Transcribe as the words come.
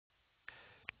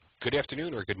Good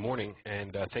afternoon or good morning,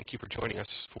 and thank you for joining us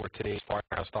for today's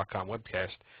Firehouse.com webcast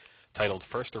titled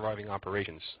First Arriving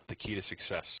Operations, the Key to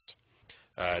Success.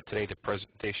 Today the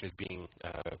presentation is being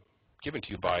given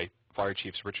to you by Fire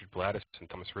Chiefs Richard Blatus and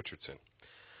Thomas Richardson.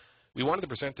 We wanted to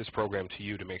present this program to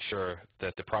you to make sure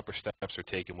that the proper steps are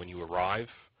taken when you arrive,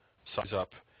 size up,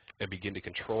 and begin to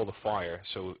control the fire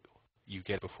so you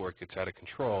get it before it gets out of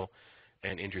control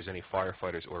and injures any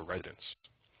firefighters or residents.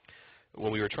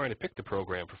 When we were trying to pick the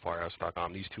program for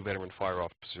Firehouse.com, these two veteran fire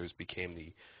officers became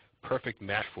the perfect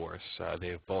match for us. They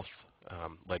have both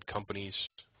led companies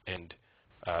and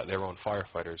their own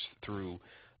firefighters through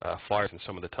fires in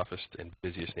some of the toughest and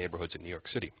busiest neighborhoods in New York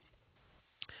City.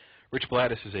 Rich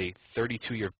Blatus is a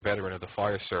 32-year veteran of the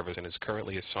fire service and is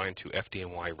currently assigned to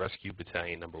FDNY Rescue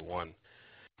Battalion No. 1.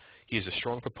 He is a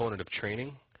strong proponent of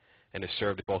training and has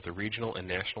served as both a regional and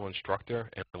national instructor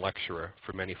and lecturer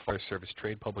for many fire service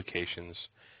trade publications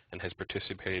and has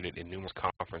participated in numerous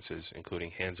conferences,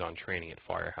 including hands-on training at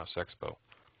Firehouse Expo.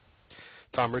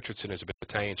 Tom Richardson is a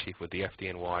battalion chief with the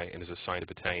FDNY and is assigned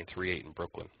to Battalion 38 in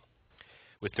Brooklyn.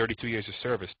 With 32 years of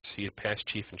service, he is a past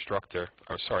chief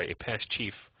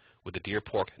with the Deer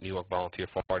Park, New York Volunteer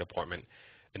Fire Department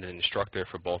and an instructor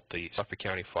for both the Suffolk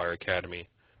County Fire Academy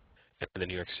and the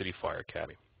New York City Fire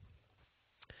Academy.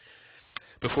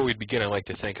 Before we begin, I'd like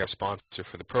to thank our sponsor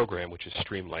for the program, which is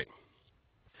Streamlight.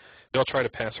 We all try to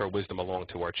pass our wisdom along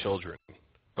to our children,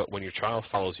 but when your child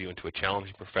follows you into a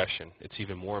challenging profession, it's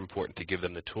even more important to give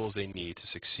them the tools they need to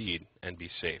succeed and be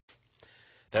safe.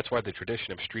 That's why the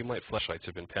tradition of Streamlight flashlights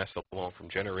have been passed along from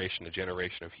generation to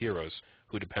generation of heroes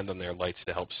who depend on their lights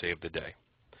to help save the day.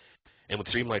 And with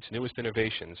Streamlight's newest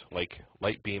innovations, like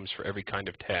light beams for every kind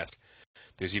of task,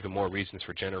 there's even more reasons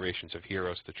for generations of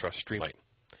heroes to trust Streamlight.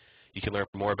 You can learn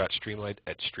more about Streamlight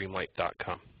at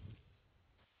streamlight.com.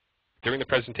 During the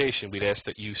presentation, we'd ask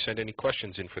that you send any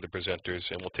questions in for the presenters,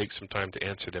 and we'll take some time to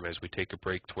answer them as we take a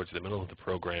break towards the middle of the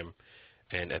program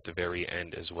and at the very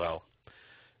end as well.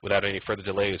 Without any further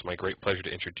delay, it's my great pleasure to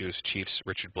introduce Chiefs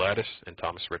Richard Blatus and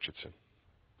Thomas Richardson.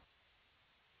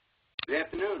 Good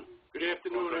afternoon. Good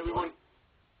afternoon, everyone.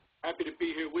 Happy to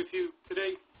be here with you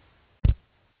today.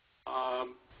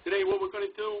 Today what we're going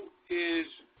to do is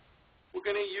we're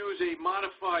going to use a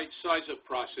modified size-up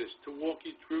process to walk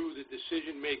you through the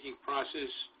decision-making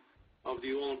process of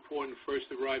the all-important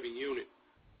first arriving unit,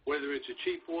 whether it's a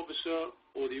chief officer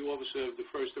or the officer of the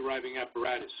first arriving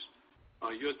apparatus.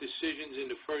 Your decisions in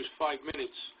the first 5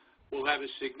 minutes will have a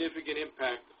significant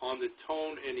impact on the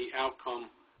tone and the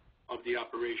outcome of the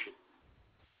operation.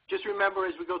 Just remember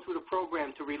as we go through the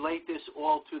program to relate this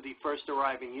all to the first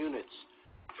arriving units.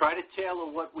 Try to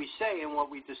tailor what we say and what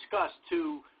we discuss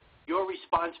to your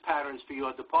response patterns for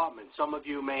your department. Some of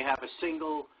you may have a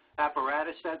single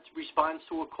apparatus that responds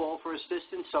to a call for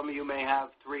assistance. Some of you may have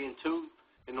 3 and 2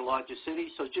 in the larger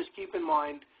cities. So just keep in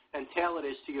mind and tailor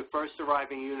this to your first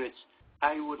arriving units,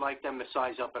 how you would like them to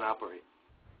size up and operate.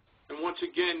 And once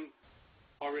again,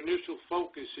 our initial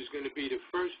focus is going to be the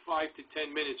first 5 to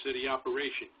 10 minutes of the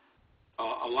operation.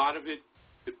 A lot of it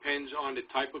depends on the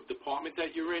type of department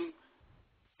that you're in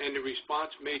and the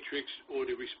response matrix or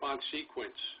the response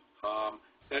sequence.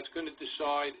 That's going to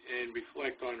decide and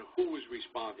reflect on who is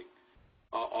responding.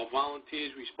 Are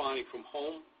volunteers responding from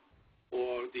home,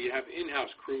 or do you have in-house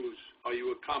crews? Are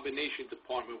you a combination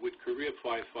department with career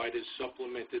firefighters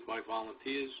supplemented by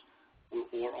volunteers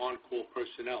or on-call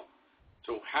personnel?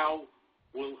 So how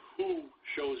will who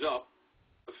shows up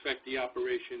affect the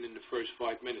operation in the first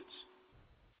 5 minutes?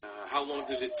 How long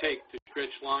does it take to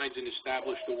stretch lines and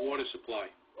establish the water supply?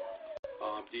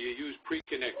 Do you use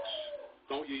pre-connects?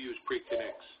 Don't you use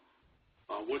pre-connects?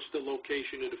 What's the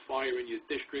location of the fire in your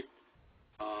district?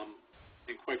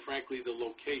 And quite frankly, the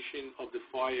location of the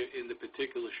fire in the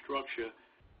particular structure.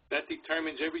 That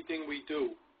determines everything we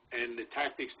do and the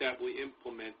tactics that we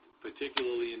implement,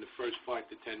 particularly in the first 5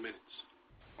 to 10 minutes.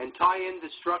 And tie in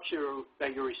the structure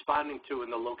that you're responding to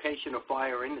and the location of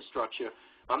fire in the structure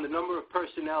on the number of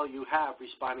personnel you have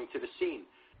responding to the scene.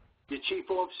 Your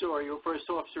chief officer or your first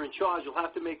officer in charge will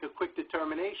have to make a quick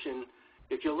determination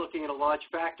if you're looking at a large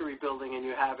factory building and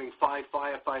you're having 5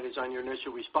 firefighters on your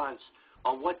initial response,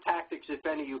 on what tactics, if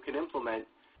any, you can implement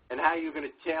and how you're going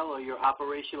to tailor your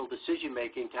operational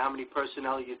decision-making to how many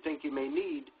personnel you think you may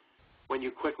need when you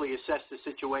quickly assess the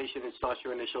situation and start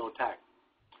your initial attack.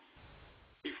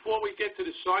 Before we get to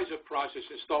the size-up process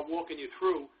and start walking you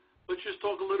through, let's just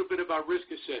talk a little bit about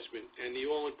risk assessment and the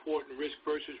all-important risk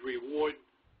versus reward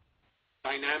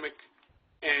dynamic,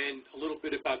 and a little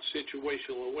bit about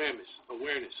situational awareness.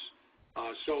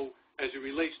 So as it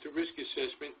relates to risk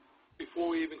assessment, before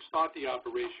we even start the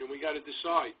operation, we got to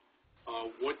decide,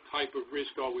 What type of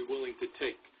risk are we willing to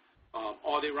take?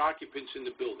 Are there occupants in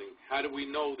the building? How do we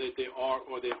know that there are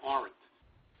or there aren't?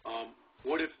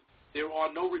 What if there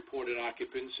are no reported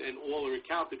occupants and all are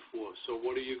accounted for? So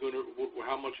what are you going to?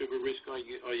 How much of a risk are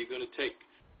you going to take?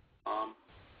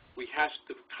 We have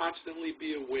to constantly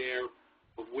be aware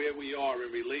of where we are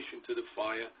in relation to the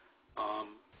fire.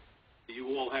 You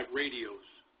all have radios,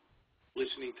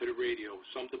 listening to the radio.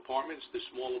 Some departments, the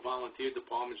smaller volunteer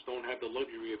departments, don't have the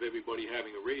luxury of everybody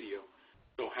having a radio.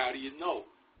 So how do you know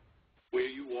where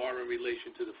you are in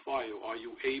relation to the fire? Are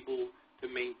you able to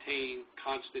maintain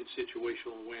constant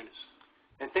situational awareness?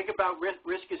 And think about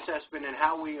risk assessment and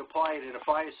how we apply it in a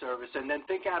fire service, and then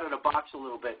think out of the box a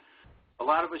little bit. A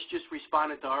lot of us just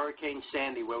responded to Hurricane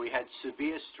Sandy, where we had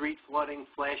severe street flooding,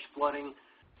 flash flooding,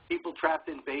 people trapped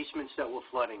in basements that were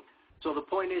flooding. So the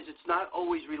point is, it's not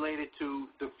always related to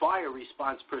the fire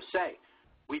response per se.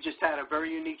 We just had a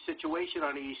very unique situation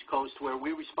on the East Coast where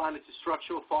we responded to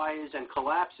structural fires and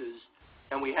collapses,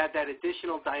 and we had that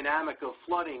additional dynamic of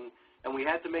flooding, and we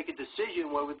had to make a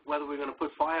decision whether we're going to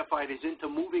put firefighters into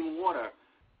moving water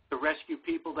to rescue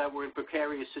people that were in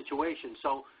precarious situations.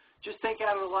 So just think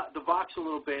out of the box a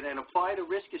little bit and apply the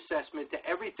risk assessment to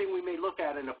everything we may look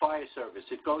at in the fire service.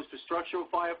 It goes to structural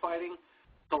firefighting,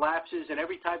 collapses, and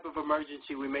every type of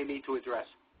emergency we may need to address.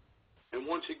 And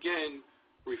once again,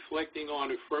 reflecting on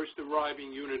the first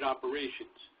arriving unit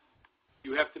operations,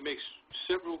 you have to make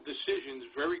several decisions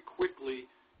very quickly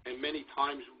and many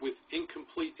times with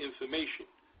incomplete information.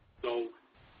 So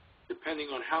depending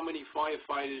on how many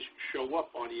firefighters show up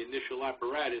on the initial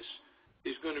apparatus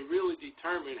is going to really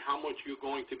determine how much you're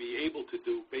going to be able to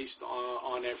do based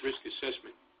on that risk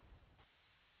assessment.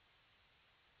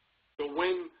 So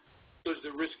when does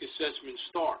the risk assessment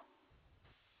start?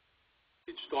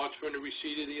 It starts from the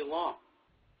receipt of the alarm.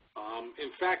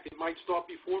 In fact, it might start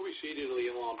before receipt of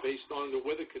the alarm based on the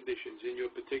weather conditions in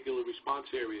your particular response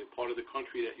area, part of the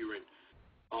country that you're in.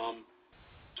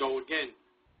 So again,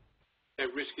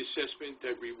 that risk assessment,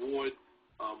 that reward,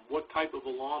 what type of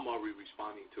alarm are we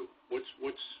responding to?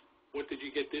 What did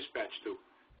you get dispatched to?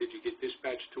 Did you get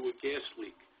dispatched to a gas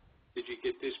leak? Did you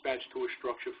get dispatched to a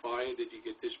structure fire? Did you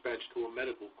get dispatched to a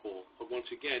medical call? But once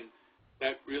again,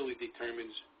 that really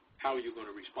determines how you're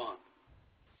going to respond.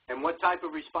 And what type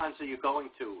of response are you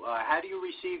going to? How do you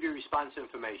receive your response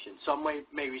information? Some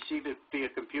may receive it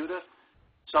via computer,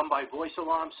 some by voice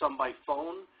alarm, some by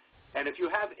phone. And if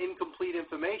you have incomplete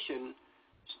information,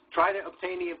 try to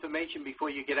obtain the information before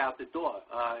you get out the door.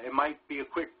 It might be a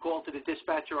quick call to the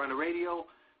dispatcher on the radio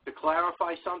to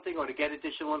clarify something or to get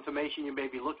additional information you may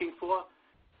be looking for.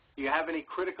 Do you have any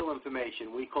critical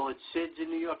information? We call it SIDS in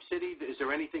New York City. Is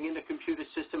there anything in the computer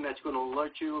system that's going to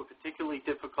alert you of a particularly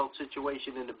difficult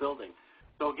situation in the building?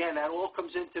 So again, that all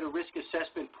comes into the risk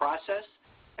assessment process.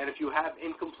 And if you have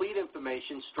incomplete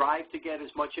information, strive to get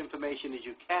as much information as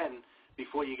you can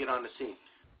before you get on the scene.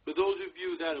 For those of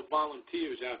you that are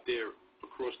volunteers out there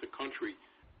across the country,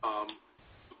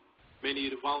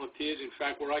 many of the volunteers, in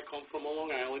fact, where I come from on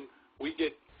Long Island, we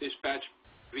get dispatched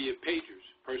via pagers,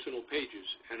 personal pagers,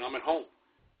 and I'm at home.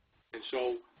 And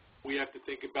so we have to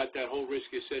think about that whole risk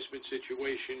assessment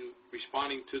situation,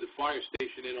 responding to the fire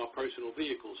station in our personal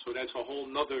vehicles. So that's a whole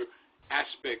nother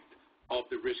aspect of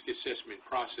the risk assessment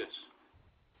process.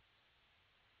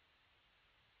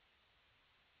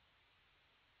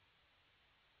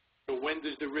 So when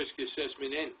does the risk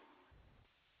assessment end?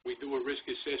 We do a risk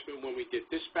assessment when we get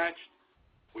dispatched.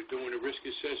 We're doing a risk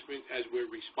assessment as we're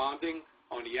responding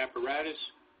on the apparatus.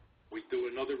 We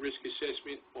do another risk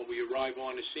assessment when we arrive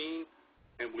on the scene,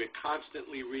 and we're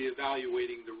constantly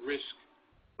reevaluating the risk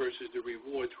versus the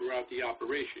reward throughout the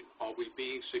operation. Are we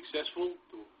being successful?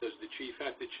 Does the chief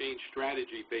have to change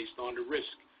strategy based on the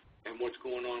risk and what's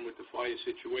going on with the fire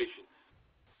situation?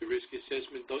 The risk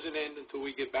assessment doesn't end until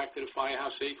we get back to the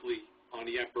firehouse safely on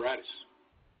the apparatus.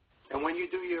 And when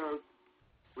you do your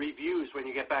reviews, when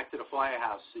you get back to the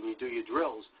firehouse and you do your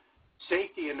drills,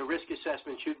 safety and the risk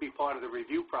assessment should be part of the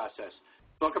review process.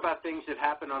 Talk about things that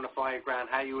happen on the fire ground,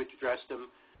 how you addressed them.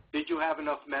 Did you have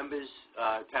enough members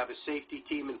to have a safety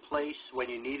team in place when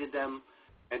you needed them?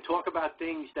 And talk about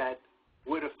things that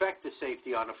would affect the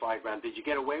safety on the fire ground. Did you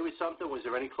get away with something? Was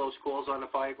there any close calls on the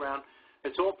fire ground?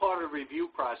 It's all part of the review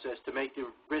process to make the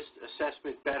risk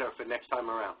assessment better for next time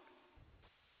around.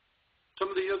 Some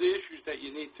of the other issues that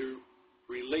you need to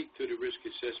relate to the risk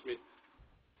assessment,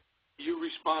 you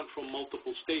respond from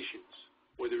multiple stations,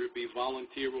 whether it be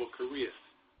volunteer or career.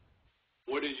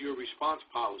 What is your response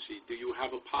policy? Do you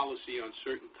have a policy on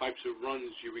certain types of runs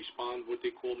you respond what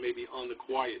they call maybe on the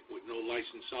quiet with no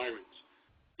licensed sirens?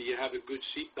 Do you have a good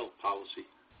seatbelt policy?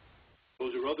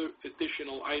 Those are other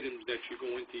additional items that should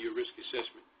go into your risk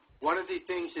assessment. One of the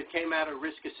things that came out of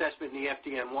risk assessment in the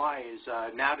FDNY is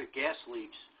now that gas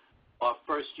leaks, our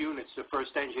first units, the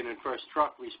first engine and first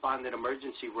truck, respond in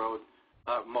emergency mode,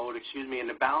 and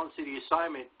the balance of the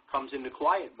assignment comes into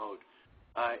quiet mode.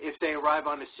 If they arrive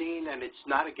on the scene and it's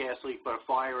not a gas leak but a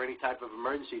fire or any type of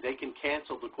emergency, they can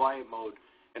cancel the quiet mode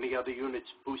and the other units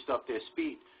boost up their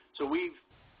speed. So we've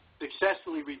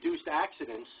successfully reduced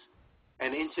accidents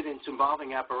and incidents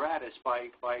involving apparatus by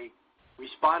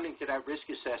responding to that risk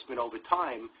assessment over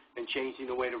time and changing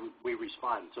the way that we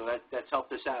respond. So that's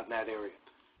helped us out in that area.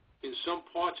 In some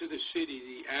parts of the city,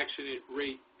 the accident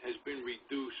rate has been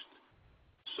reduced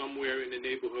somewhere in the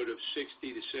neighborhood of 60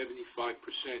 to 75%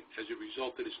 as a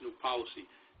result of this new policy.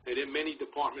 And there are many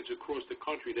departments across the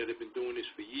country that have been doing this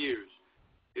for years.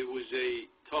 It was a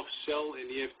tough sell in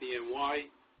the FDNY.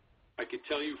 I could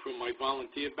tell you from my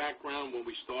volunteer background, when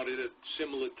we started a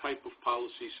similar type of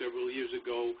policy several years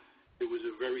ago, it was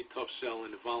a very tough sell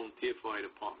in the volunteer fire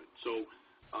department. So,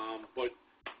 but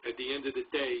at the end of the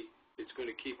day, it's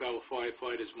going to keep our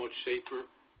firefighters much safer,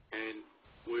 and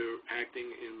we're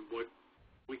acting in what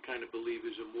we kind of believe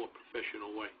is a more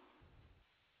professional way.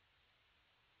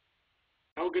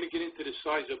 Now we're going to get into the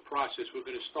size-up process. We're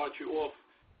going to start you off.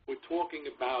 We're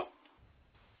talking about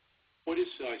what is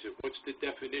size-up, what's the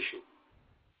definition.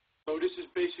 So this is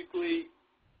basically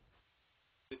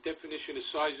the definition of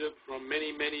size-up from many,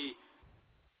 many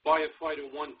Firefighter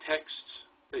 1 texts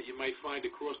that you might find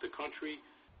across the country.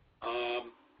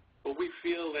 But we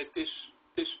feel that this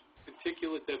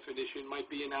particular definition might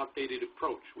be an outdated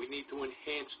approach. We need to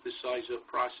enhance the size-up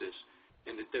process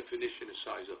and the definition of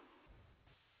size-up.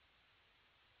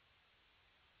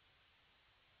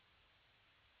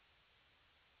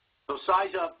 So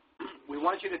size-up, we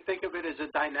want you to think of it as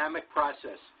a dynamic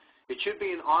process. It should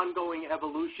be an ongoing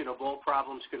evolution of all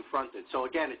problems confronted. So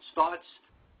again, it starts,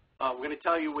 we're going to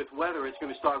tell you with weather, it's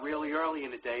going to start really early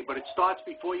in the day, but it starts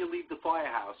before you leave the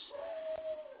firehouse.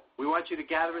 We want you to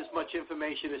gather as much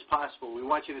information as possible. We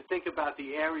want you to think about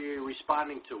the area you're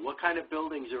responding to. What kind of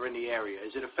buildings are in the area?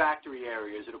 Is it a factory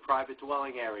area? Is it a private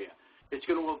dwelling area? It's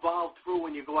going to evolve through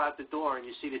when you go out the door and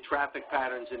you see the traffic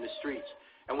patterns in the streets.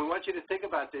 And we want you to think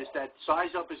about this, that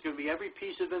size up is going to be every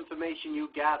piece of information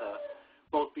you gather,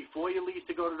 both before you leave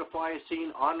to go to the fire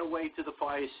scene, on the way to the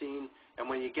fire scene, and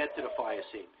when you get to the fire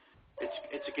scene.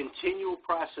 It's a continual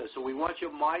process, so we want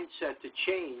your mindset to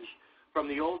change from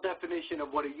the old definition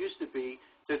of what it used to be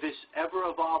to this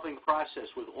ever-evolving process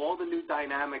with all the new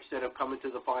dynamics that have come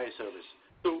into the fire service.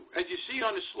 So as you see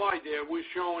on the slide there, we're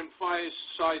showing fire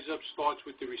size up starts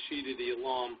with the receipt of the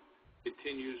alarm,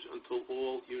 continues until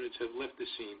all units have left the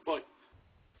scene. But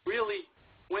really,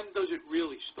 when does it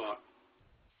really start?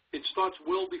 It starts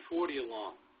well before the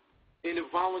alarm. In a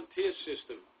volunteer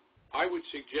system, I would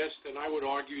suggest and I would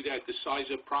argue that the size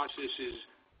up process is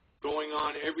going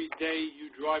on every day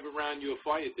you drive around your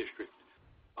fire district.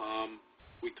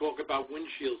 We talk about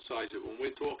windshield size up. When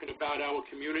we're talking about our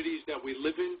communities that we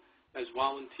live in as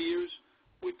volunteers,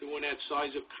 we're doing that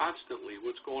size up constantly.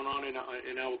 What's going on in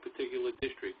our particular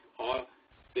district? Are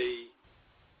they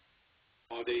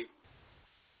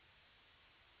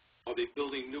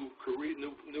building new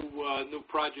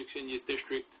projects in your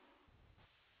district?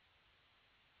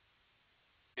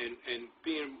 And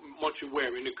being much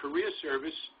aware. In the career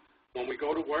service, when we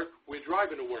go to work, we're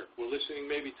driving to work. We're listening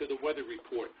maybe to the weather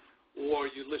report, or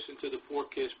you listen to the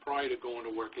forecast prior to going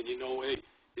to work, and you know, hey,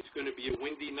 it's going to be a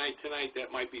windy night tonight.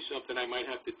 That might be something I might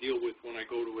have to deal with when I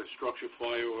go to a structure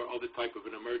fire or other type of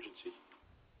an emergency.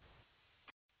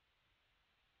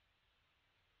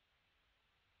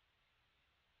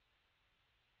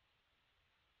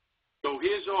 So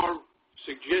here's our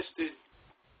suggested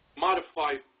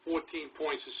modified 14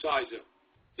 points of size up.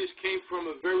 This came from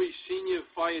a very senior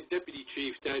fire deputy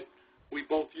chief that we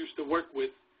both used to work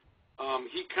with.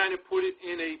 He kind of put it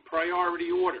in a priority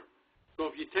order. So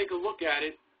if you take a look at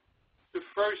it, the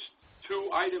first two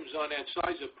items on that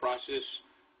size up process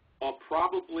are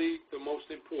probably the most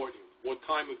important. What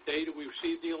time of day do we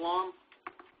receive the alarm?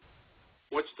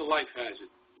 What's the life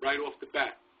hazard? Right off the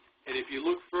bat. And if you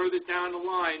look further down the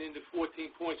line in the 14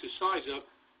 points of size up,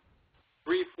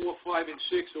 3, 4, 5, and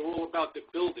 6 are all about the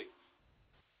building.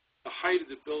 The height of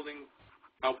the building,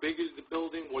 how big is the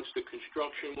building, what's the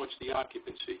construction, what's the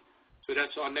occupancy. So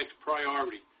that's our next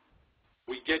priority.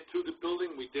 We get to the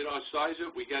building, we did our size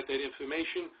up, we got that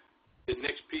information. The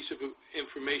next piece of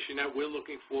information that we're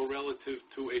looking for relative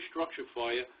to a structure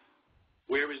fire,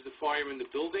 where is the fire in the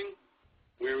building?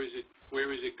 Where is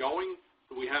it going?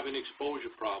 Do we have an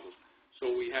exposure problem? So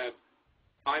we have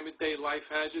time of day life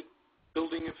hazard,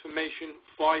 building information,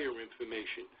 fire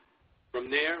information. From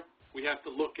there, we have to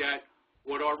look at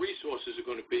what our resources are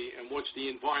going to be and what's the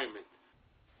environment.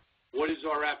 What is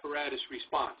our apparatus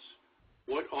response?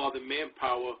 What are the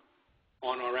manpower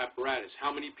on our apparatus?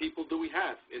 How many people do we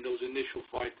have in those initial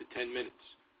 5 to 10 minutes?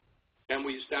 Can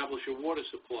we establish a water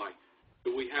supply?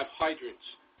 Do we have hydrants?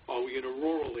 Are we in a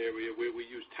rural area where we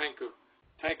use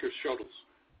tanker shuttles?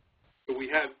 Do we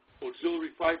have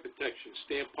auxiliary fire protection,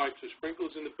 standpipes or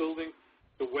sprinklers in the building?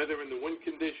 The weather and the wind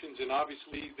conditions, and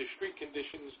obviously the street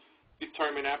conditions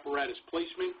determine apparatus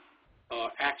placement,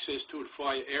 access to a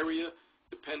fire area,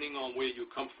 depending on where you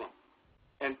come from.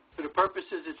 And for the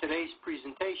purposes of today's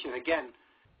presentation, again,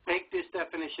 take this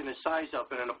definition of size up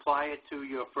and then apply it to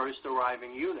your first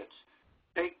arriving units.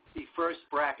 Take the first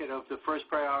bracket of the first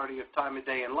priority of time of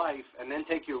day and life, and then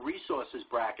take your resources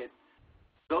bracket.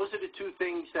 Those are the two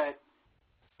things that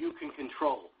you can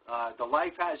control. The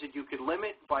life hazard you can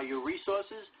limit by your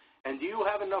resources, and do you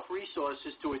have enough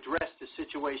resources to address the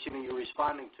situation that you're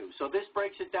responding to? So this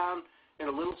breaks it down in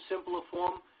a little simpler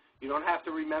form. You don't have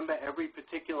to remember every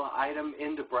particular item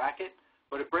in the bracket,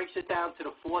 but it breaks it down to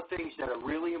the 4 things that are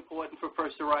really important for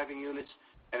first arriving units,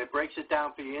 and it breaks it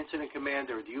down for the incident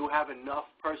commander. Do you have enough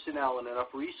personnel and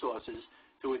enough resources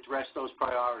to address those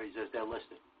priorities as they're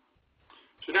listed?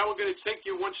 So now we're going to take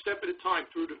you one step at a time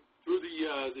through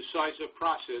the size-up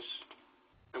process,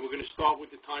 and we're going to start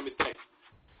with the time of day.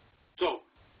 So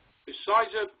the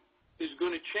size-up is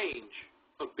going to change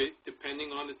a bit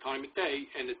depending on the time of day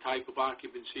and the type of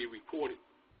occupancy reported.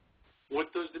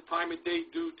 What does the time of day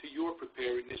do to your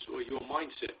preparedness or your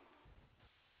mindset?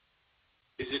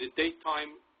 Is it a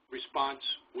daytime response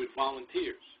with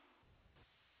volunteers?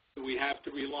 Do we have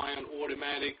to rely on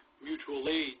automatic mutual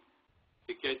aid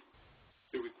to get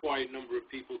the required number of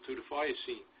people to the fire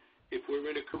scene? If we're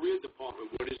in a career department,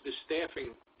 what is the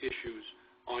staffing issues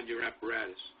on your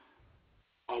apparatus?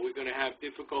 Are we going to have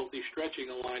difficulty stretching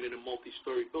a line in a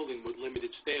multi-story building with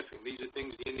limited staffing? These are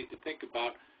things you need to think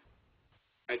about.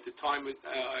 At the time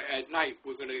at night,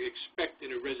 we're going to expect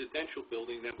in a residential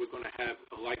building that we're going to have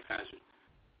a life hazard.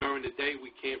 During the day,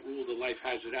 we can't rule the life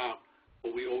hazard out,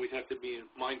 but we always have to be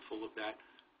mindful of that.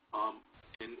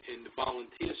 In the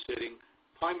volunteer setting,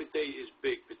 time of day is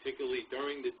big, particularly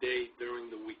during the day, during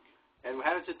the week. And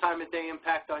how does the time of day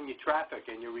impact on your traffic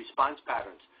and your response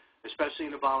patterns, especially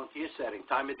in a volunteer setting?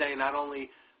 Time of day, not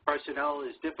only personnel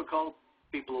is difficult,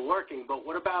 people are working, but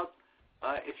what about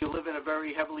if you live in a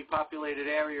very heavily populated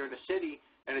area in a city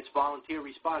and it's volunteer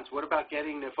response? What about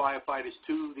getting the firefighters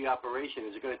to the operation?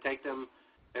 Is it going to take them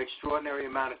an extraordinary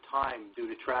amount of time due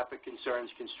to traffic concerns,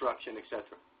 construction, et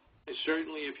cetera? And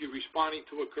certainly if you're responding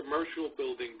to a commercial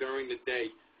building during the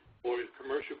day or a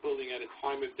commercial building at a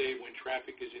time of day when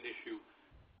traffic is an issue,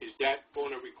 is that going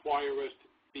to require us to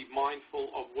be mindful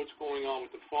of what's going on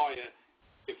with the fire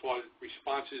if our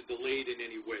response is delayed in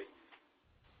any way?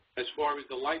 As far as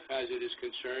the life hazard is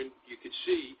concerned, you could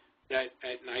see that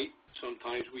at night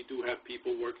sometimes we do have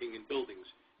people working in buildings.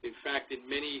 In fact, in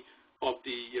many of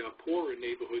the poorer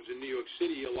neighborhoods in New York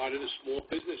City, a lot of the small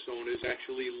business owners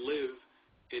actually live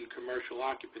in commercial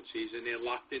occupancies, and they're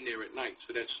locked in there at night.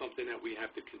 So that's something that we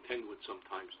have to contend with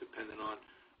sometimes, depending on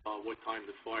what time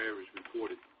the fire is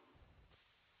reported.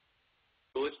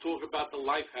 So let's talk about the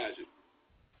life hazard.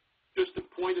 Just a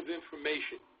point of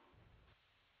information.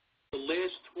 The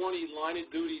last 20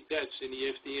 line-of-duty deaths in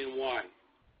the FDNY,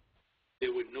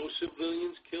 there were no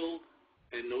civilians killed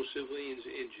and no civilians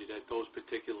injured at those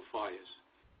particular fires.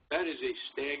 That is a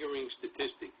staggering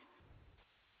statistic.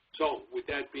 So, with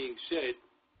that being said,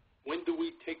 when do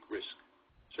we take risk?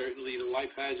 Certainly the life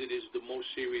hazard is the most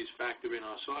serious factor in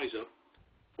our size-up.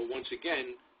 But once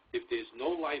again, if there's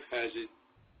no life hazard,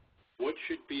 what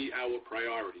should be our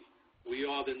priority? We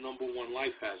are the number 1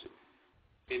 life hazard.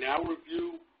 In our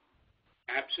view,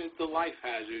 absent the life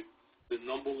hazard, the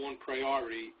number 1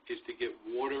 priority is to get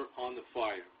water on the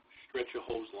fire, stretch a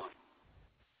hose line.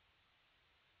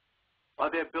 Are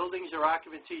there buildings or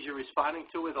occupancies you're responding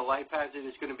to where the life hazard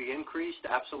is going to be increased?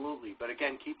 Absolutely. But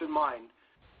again, keep in mind,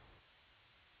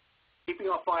 keeping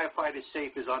our firefighters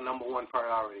safe is our number 1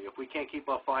 priority. If we can't keep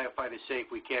our firefighters safe,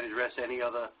 we can't address any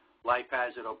other life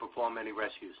hazard or perform any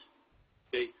rescues.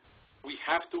 Okay. We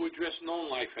have to address known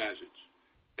life hazards.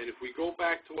 And if we go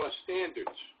back to our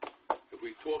standards, if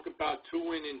we talk about 2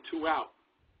 in and 2 out,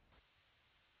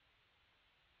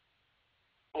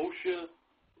 OSHA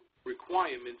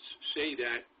requirements say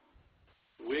that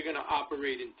we're going to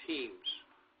operate in teams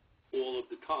all of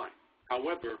the time.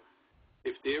 However,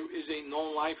 if there is a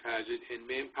known life hazard and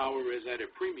manpower is at a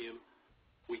premium,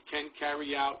 we can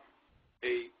carry out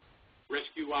a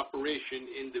rescue operation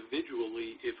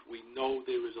individually if we know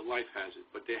there is a life hazard.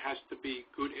 But there has to be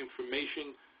good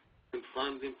information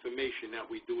confirmed information that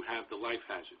we do have the life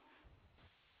hazard.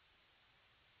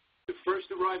 The first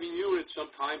arriving unit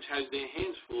sometimes has their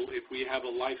hands full if we have a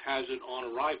life hazard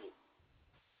on arrival.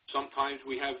 Sometimes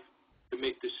we have to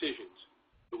make decisions.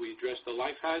 Do we address the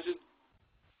life hazard?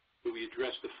 Do we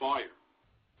address the fire?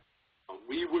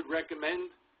 We would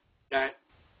recommend that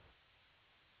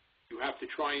you have to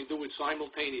try and do it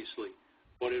simultaneously.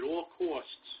 But at all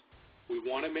costs, we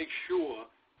want to make sure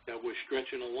that we're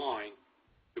stretching a line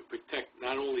to protect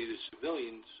not only the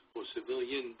civilians or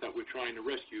civilian that we're trying to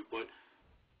rescue, but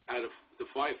out of the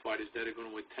firefighters that are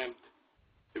going to attempt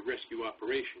the rescue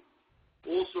operation.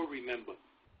 Also remember,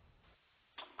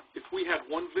 if we have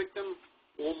one victim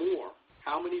or more,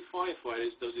 how many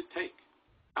firefighters does it take?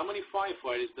 How many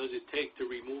firefighters does it take to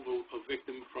remove a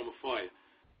victim from a fire?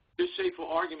 Just say, for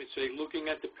argument's sake, looking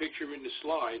at the picture in the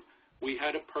slide, we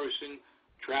had a person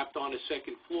trapped on the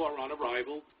second floor on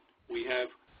arrival. We have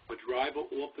a driver,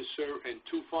 officer, and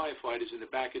 2 firefighters in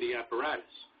the back of the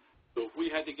apparatus. So if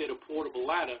we had to get a portable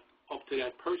ladder up to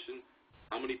that person,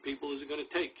 how many people is it going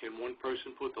to take? Can one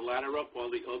person put the ladder up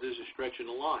while the others are stretching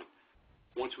the line?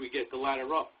 Once we get the ladder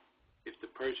up, if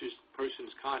the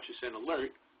person's conscious and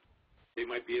alert, they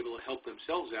might be able to help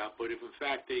themselves out. But if, in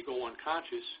fact, they go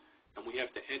unconscious and we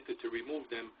have to enter to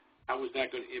remove them, how is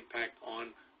that going to impact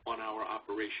on our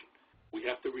operation? We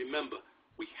have to remember,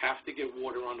 we have to get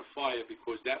water on the fire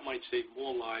because that might save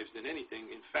more lives than anything.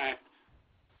 In fact,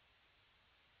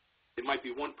 it might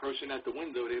be one person at the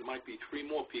window. There might be 3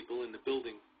 more people in the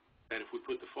building that if we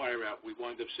put the fire out, we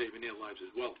wind up saving their lives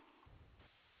as well.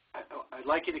 I'd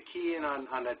like you to key in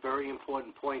on that very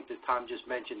important point that Tom just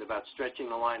mentioned about stretching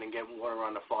the line and getting water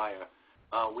on the fire.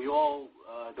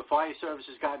 The fire service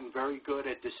has gotten very good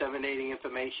at disseminating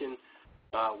information.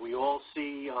 We all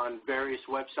see on various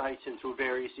websites and through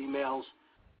various emails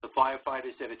the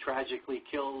firefighters that are tragically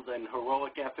killed and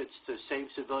heroic efforts to save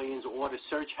civilians or to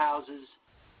search houses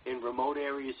in remote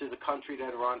areas of the country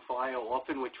that are on fire,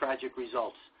 often with tragic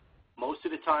results. Most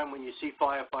of the time when you see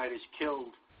firefighters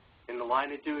killed in the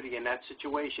line of duty in that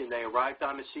situation, they arrived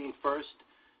on the scene first.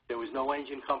 There was no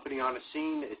engine company on the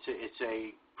scene. It's a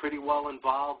pretty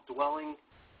well-involved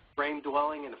frame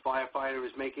dwelling, and the firefighter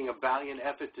is making a valiant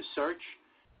effort to search,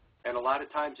 and a lot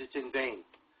of times it's in vain.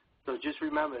 So just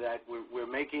remember that we're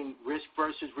making risk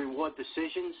versus reward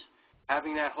decisions.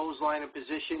 Having that hose line in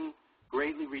position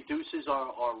greatly reduces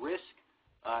our risk.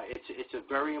 It's a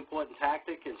very important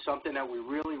tactic and something that we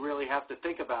really, really have to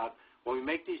think about when we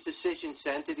make these decisions to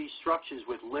enter these structures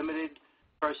with limited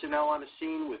personnel on the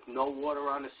scene, with no water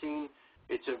on the scene.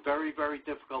 It's a very, very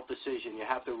difficult decision. You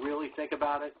have to really think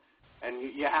about it,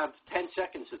 and you have 10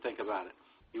 seconds to think about it.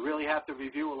 You really have to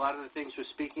review a lot of the things we're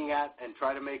speaking at and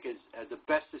try to make the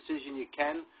best decision you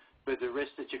can for the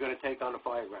risk that you're going to take on the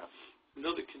fireground.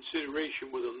 Another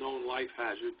consideration with a known life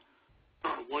hazard,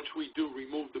 once we do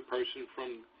remove the person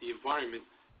from the environment,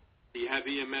 do you have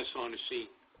EMS on the scene?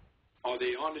 Are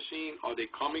they on the scene? Are they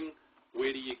coming?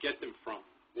 Where do you get them from?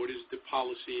 What is the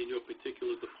policy in your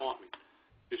particular department?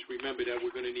 Just remember that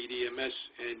we're going to need EMS,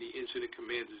 and the incident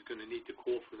commander is going to need to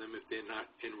call for them if they're not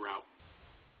en route.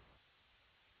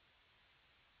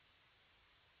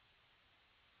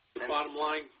 The bottom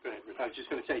line, go ahead, Richard. I was just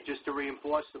going to say, just to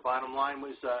reinforce, the bottom line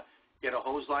was get a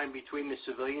hose line between the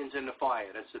civilians and the fire.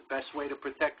 That's the best way to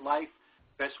protect life,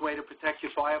 best way to protect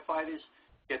your firefighters.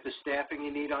 Get the staffing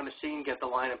you need on the scene, get the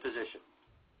line in position.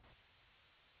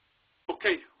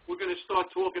 Okay, we're going to start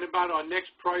talking about our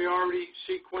next priority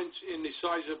sequence in the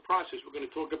size of process. We're going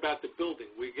to talk about the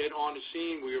building. We get on the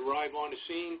scene, we arrive on the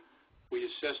scene, we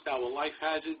assessed our life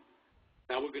hazard.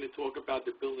 Now we're going to talk about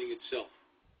the building itself.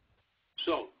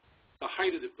 So, the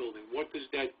height of the building, what does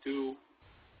that do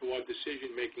to our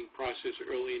decision-making process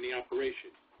early in the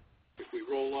operation? If we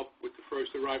roll up with the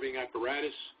first arriving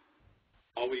apparatus,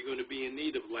 are we going to be in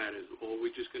need of ladders, or are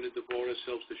we just going to devote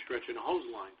ourselves to stretching a hose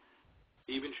line?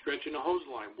 Even stretching a hose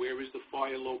line, where is the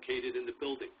fire located in the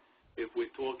building? If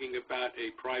we're talking about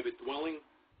a private dwelling,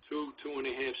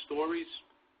 2.5 stories,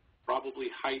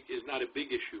 probably height is not a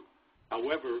big issue.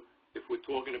 However, if we're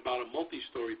talking about a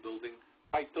multi-story building,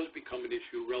 height does become an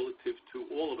issue relative to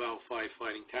all of our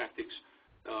firefighting tactics,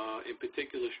 in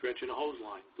particular stretching a hose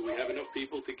line. Do we have enough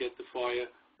people to get the fire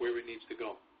where it needs to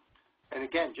go? And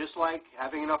again, just like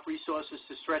having enough resources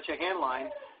to stretch a hand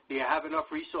line, do you have enough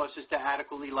resources to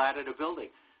adequately ladder the building?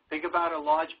 Think about a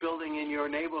large building in your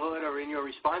neighborhood or in your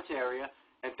response area,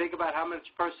 and think about how much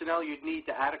personnel you'd need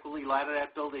to adequately ladder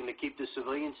that building to keep the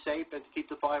civilians safe and to keep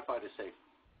the firefighters safe.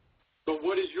 So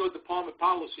what is your department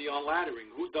policy on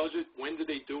laddering? Who does it? When do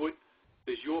they do it?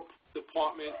 Does your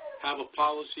department have a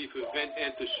policy for vent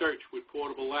enter search with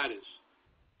portable ladders?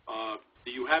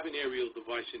 Do you have an aerial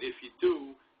device? And if you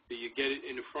do you get it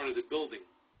in the front of the building?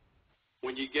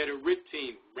 When you get a RIT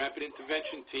team, rapid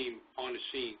intervention team, on the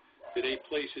scene, do they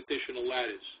place additional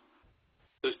ladders?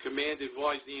 Does command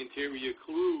advise the interior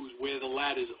crews where the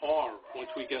ladders are once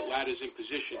we get ladders in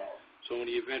position, so in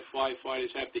the event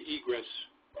firefighters have to egress,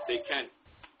 they can?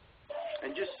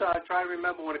 And just try to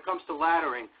remember, when it comes to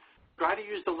laddering, try to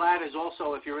use the ladders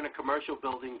also if you're in a commercial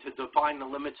building to define the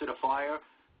limits of the fire,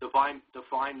 define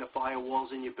the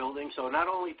firewalls in your building. So not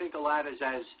only think of ladders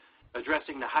as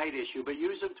addressing the height issue, but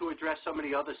use them to address some of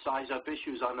the other size-up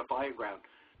issues on the fire ground.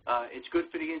 It's good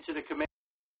for the incident command.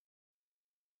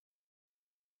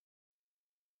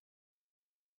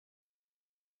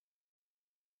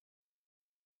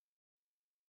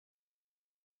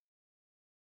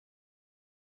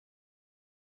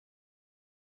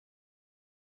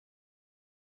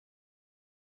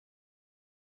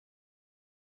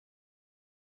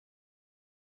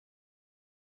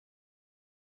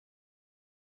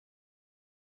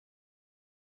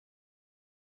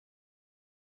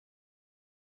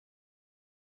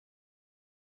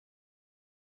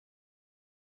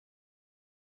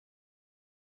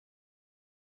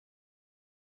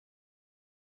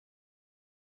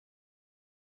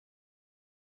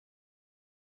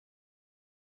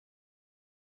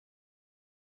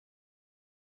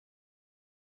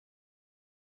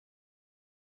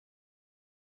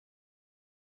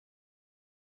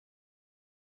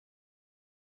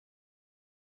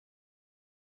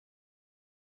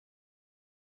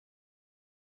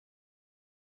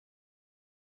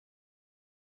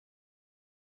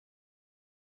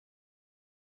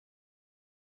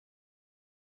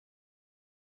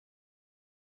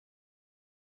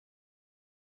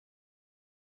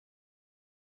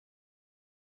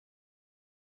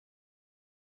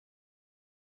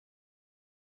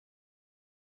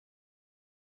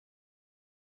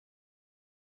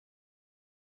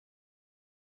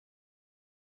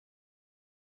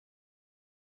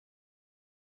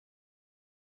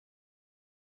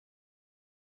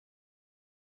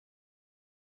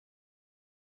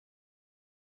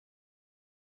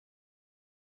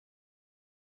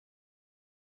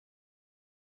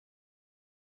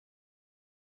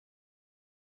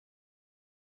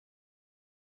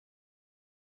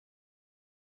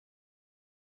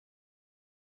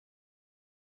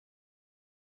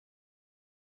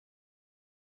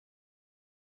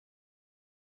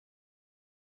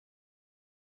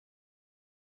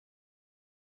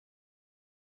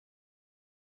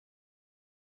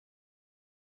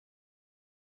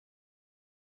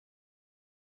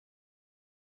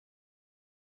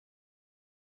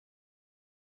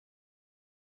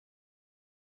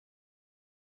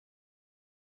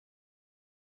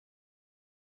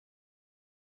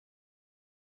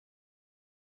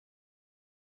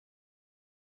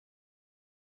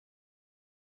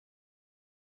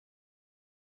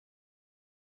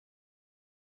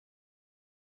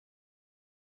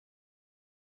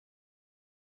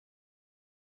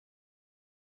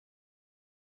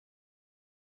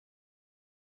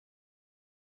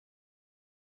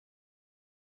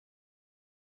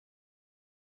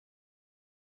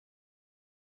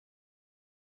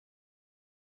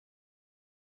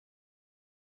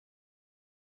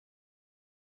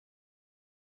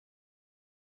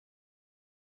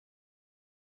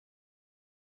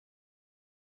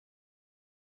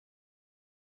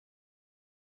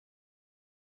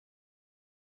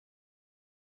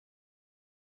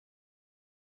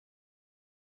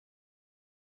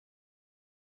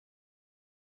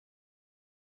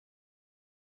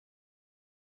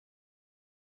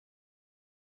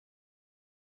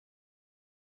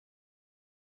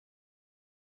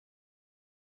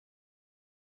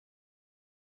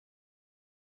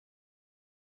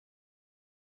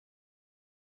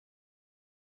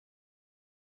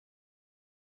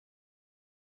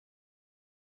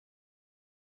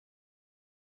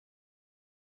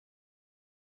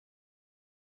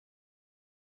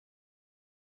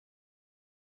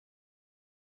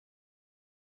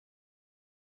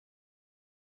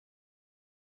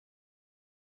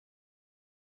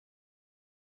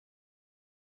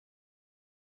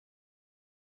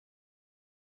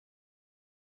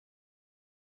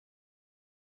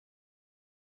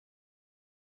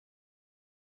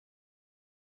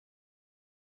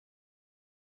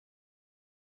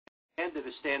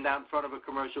 To stand out in front of a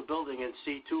commercial building and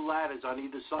see two ladders on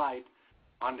either side,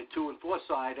 on the 2 and 4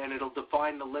 side, and it'll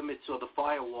define the limits of the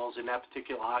firewalls in that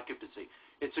particular occupancy.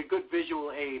 It's a good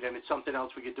visual aid, and it's something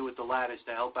else we could do with the ladders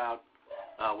to help out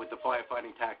with the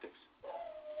firefighting tactics.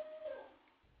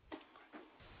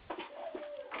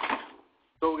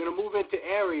 So we're going to move into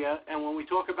area, and when we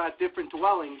talk about different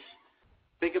dwellings,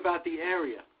 Think about the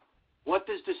area. What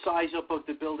does the size up of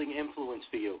the building influence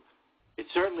for you? It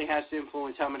certainly has to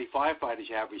influence how many firefighters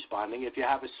you have responding. If you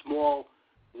have a small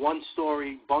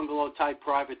one-story bungalow-type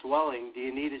private dwelling, do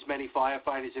you need as many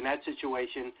firefighters in that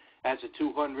situation as a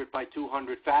 200 by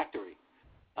 200 factory?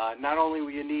 Not only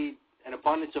will you need an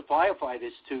abundance of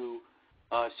firefighters to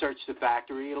search the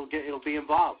factory, it'll be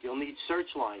involved. You'll need search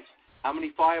lines. How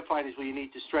many firefighters will you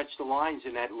need to stretch the lines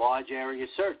in that large area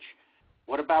search?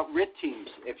 What about RIT teams?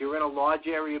 If you're in a large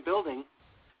area building,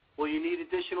 will you need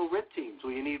additional RIT teams?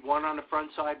 Will you need one on the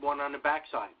front side, one on the back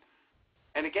side?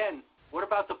 And again, what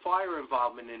about the fire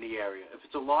involvement in the area? If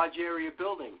it's a large area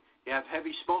building, you have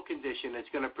heavy smoke condition that's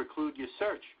going to preclude your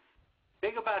search.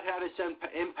 Think about how this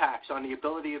impacts on the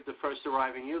ability of the first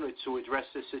arriving unit to address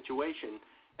this situation,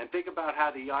 and think about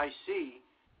how the IC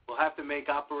will have to make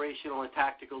operational and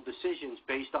tactical decisions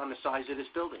based on the size of this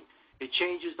building. It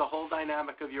changes the whole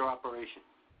dynamic of your operation.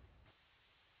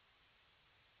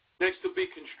 Next will be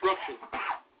construction.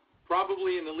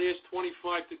 Probably in the last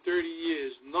 25 to 30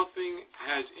 years, nothing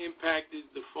has impacted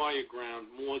the fire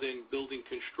ground more than building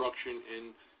construction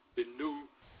and the new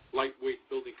lightweight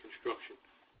building construction,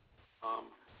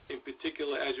 in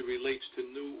particular as it relates to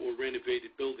new or renovated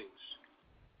buildings.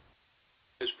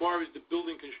 As far as the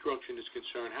building construction is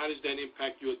concerned, how does that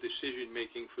impact your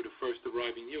decision-making for the first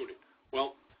arriving unit?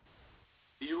 Well,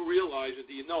 do you realize or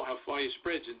do you know how fire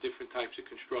spreads in different types of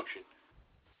construction?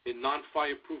 In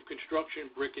non-fireproof construction,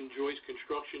 brick and joist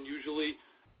construction, usually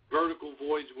vertical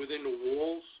voids within the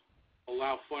walls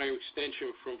allow fire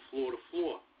extension from floor to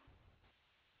floor.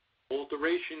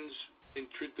 Alterations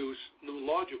introduce new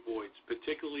larger voids,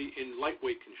 particularly in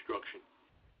lightweight construction.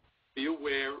 Be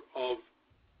aware of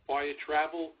fire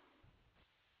travel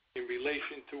in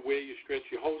relation to where you stretch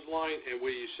your hose line and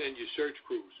where you send your search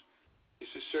crews. This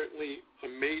is certainly a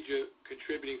major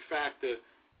contributing factor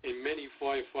in many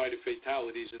firefighter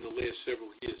fatalities in the last several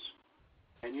years.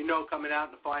 And you know, coming out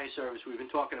in the fire service, we've been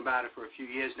talking about it for a few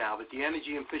years now, but the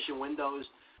energy efficient windows,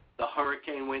 the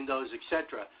hurricane windows,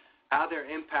 etc., how they're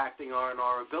impacting on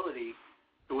our ability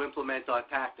to implement our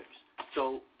tactics.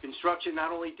 So construction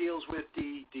not only deals with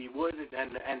the wood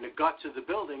and the guts of the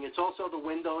building, it's also the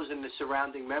windows and the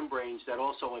surrounding membranes that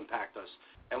also impact us.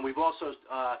 And we've also,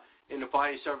 in the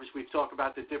fire service, we've talked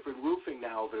about the different roofing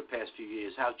now over the past few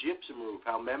years, how gypsum roof,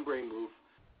 how membrane roof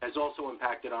has also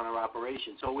impacted on our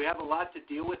operation. So we have a lot to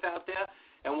deal with out there,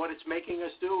 and what it's making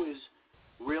us do is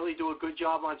really do a good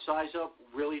job on size up,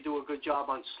 really do a good job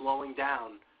on slowing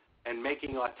down and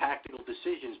making our tactical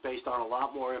decisions based on a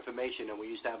lot more information than we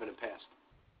used to have in the past.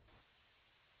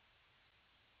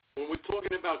 When we're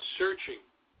talking about searching,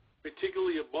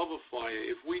 particularly above a fire,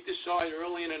 if we decide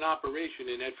early in an operation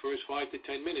in that first 5 to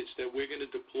 10 minutes that we're going to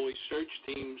deploy search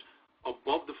teams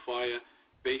above the fire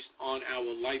based on our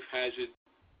life hazard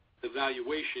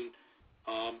evaluation,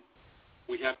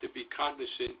 we have to be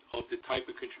cognizant of the type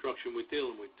of construction we're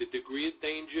dealing with. The degree of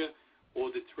danger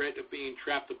or the threat of being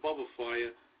trapped above a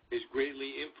fire is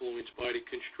greatly influenced by the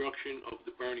construction of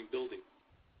the burning building.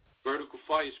 Vertical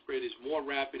fire spread is more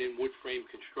rapid in wood frame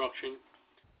construction.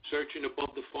 Searching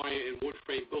above the fire in wood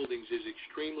frame buildings is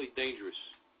extremely dangerous.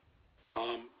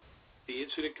 The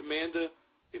incident commander,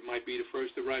 it might be the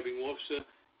first arriving officer,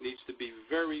 needs to be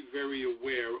very, very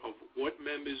aware of what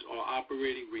members are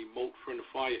operating remote from the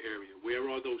fire area. Where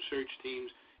are those search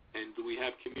teams, and do we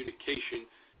have communication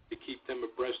to keep them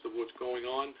abreast of what's going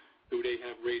on? Do they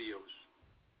have radios?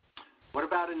 What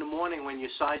about in the morning when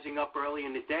you're sizing up early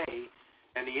in the day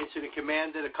and the incident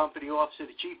commander, the company officer,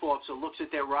 the chief officer looks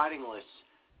at their riding lists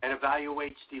and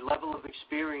evaluates the level of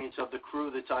experience of the crew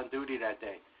that's on duty that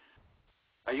day?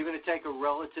 Are you going to take a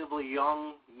relatively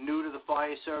young, new to the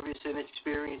fire service,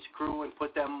 inexperienced crew and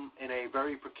put them in a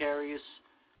very precarious,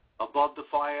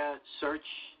 above-the-fire search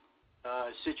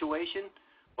situation?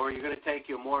 Or are you going to take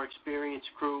your more experienced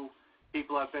crew,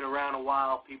 people have been around a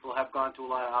while, people have gone through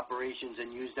a lot of operations,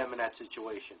 and use them in that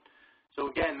situation? So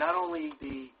again, not only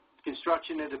the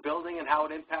construction of the building and how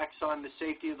it impacts on the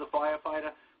safety of the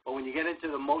firefighter, but when you get into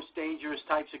the most dangerous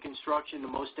types of construction, the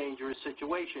most dangerous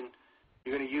situation,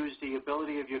 you're going to use the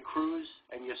ability of your crews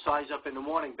and your size up in the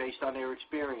morning based on their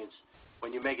experience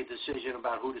when you make a decision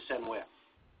about who to send where.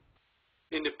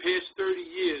 In the past 30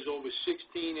 years, over 16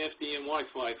 FDNY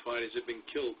firefighters have been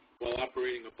killed while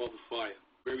operating above a fire.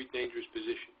 Very dangerous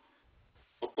position.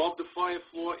 Above the fire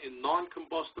floor in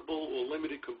non-combustible or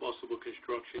limited combustible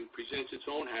construction presents its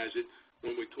own hazard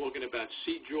when we're talking about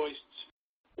C-joists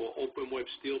or open web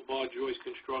steel bar joist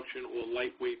construction or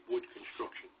lightweight wood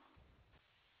construction.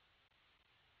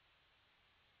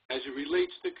 As it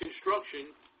relates to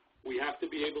construction, we have to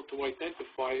be able to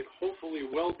identify it hopefully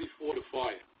well before the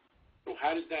fire. So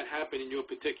how does that happen in your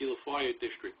particular fire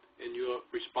district, in your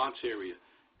response area?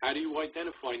 How do you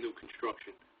identify new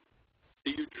construction? Do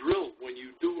you drill when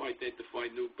you do identify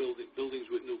new buildings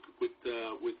with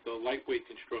lightweight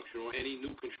construction or any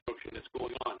new construction that's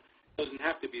going on? It doesn't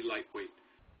have to be lightweight.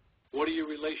 What are your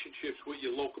relationships with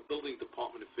your local building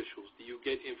department officials? Do you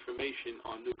get information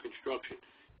on new construction?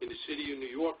 In the city of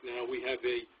New York now, we have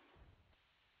a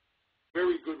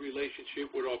very good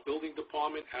relationship with our building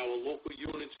department. Our local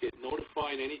units get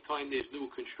notified anytime there's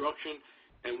new construction,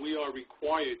 and we are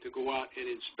required to go out and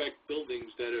inspect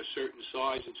buildings that are certain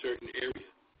size and certain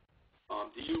area.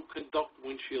 Do you conduct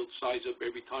windshield size up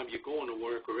every time you're going to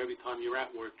work or every time you're at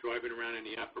work driving around in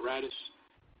the apparatus?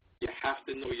 You have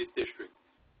to know your district.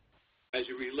 As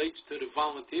it relates to the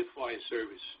volunteer fire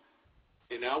service,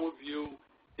 in our view,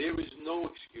 there is no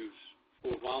excuse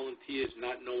for volunteers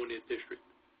not knowing their district.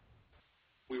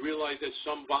 We realize that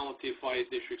some volunteer fire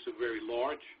districts are very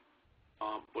large,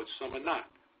 but some are not.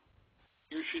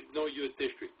 You should know your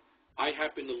district. I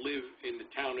happen to live in the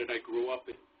town that I grew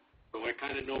up in, so I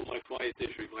kind of know my fire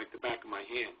district like the back of my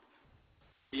hand.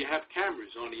 You have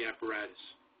cameras on the apparatus.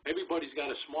 Everybody's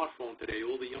got a smartphone today.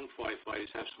 All the young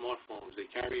firefighters have smartphones. They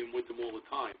carry them with them all the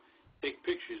time. Take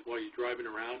pictures while you're driving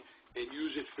around and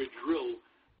use it for drill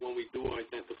when we do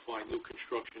identify new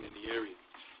construction in the area.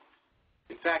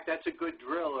 In fact, that's a good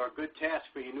drill or a good task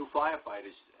for your new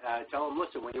firefighters. Tell them,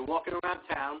 listen, when you're walking around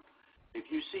town, if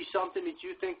you see something that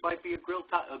you think might be a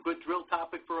good drill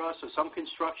topic for us or some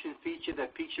construction feature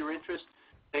that piques your interest,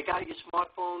 take out your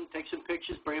smartphone, take some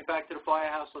pictures, bring it back to the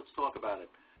firehouse, let's talk about it.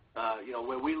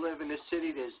 Where we live in this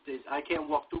city, I can't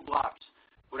walk 2 blocks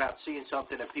without seeing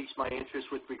something that piques my interest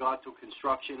with regard to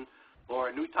construction or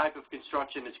a new type of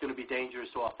construction that's going to be dangerous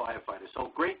to our firefighters.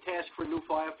 So great task for a new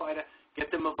firefighter.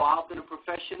 Get them involved in a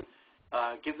profession,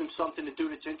 give them something to do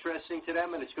that's interesting to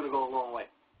them, and it's going to go a long way.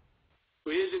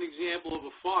 So here's an example of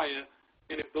a fire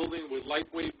in a building with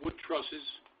lightweight wood trusses.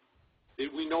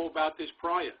 Did we know about this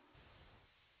prior?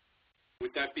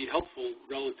 Would that be helpful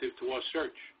relative to our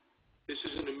search? This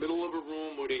is in the middle of a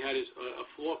room where they had a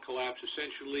floor collapse.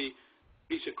 Essentially, a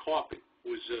piece of carpet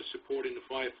was supporting the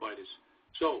firefighters.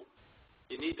 So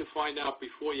you need to find out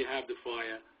before you have the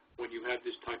fire when you have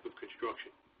this type of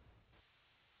construction.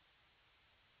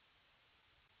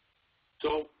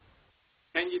 So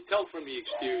can you tell from the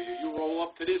exterior? You roll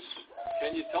up to this,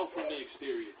 can you tell from the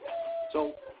exterior?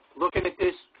 So looking at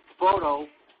this photo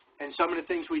and some of the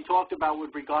things we talked about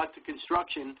with regard to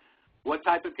construction, what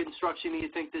type of construction do you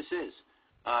think this is?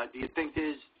 Do you think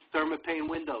there's thermopane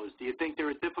windows? Do you think there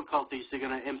are difficulties that are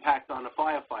going to impact on a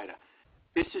firefighter?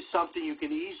 This is something you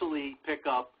can easily pick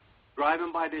up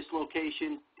driving by this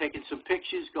location, taking some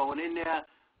pictures, going in there,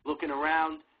 looking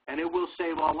around, and it will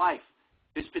save our life.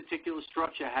 This particular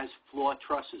structure has floor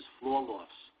trusses, floor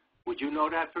lofts. Would you know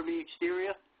that from the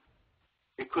exterior?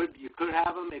 You could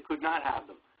have them, it could not have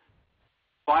them.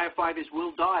 Firefighters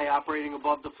will die operating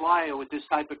above the flyer with this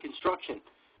type of construction.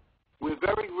 We're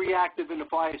very reactive in the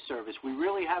fire service. We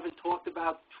really haven't talked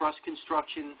about truss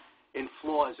construction in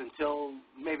floors until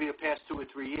maybe the past 2 or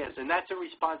 3 years, and that's in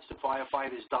response to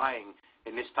firefighters dying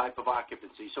in this type of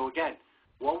occupancy. So again,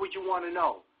 what would you want to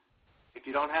know? If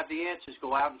you don't have the answers,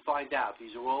 go out and find out.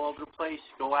 These are all over the place.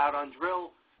 Go out on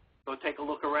drill. Go take a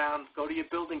look around. Go to your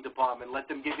building department. Let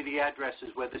them give you the addresses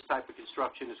where this type of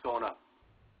construction is going up.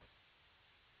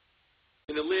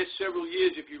 In the last several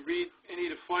years, if you read any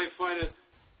of the firefighter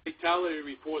fatality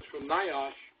reports from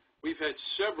NIOSH, we've had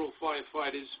several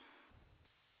firefighters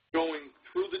going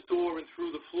through the door and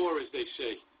through the floor, as they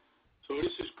say. So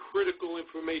this is critical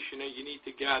information that you need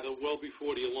to gather well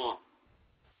before the alarm.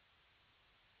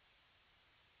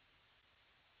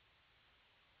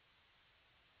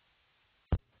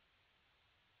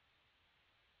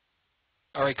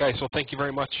 All right, guys, well, thank you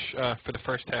very much for the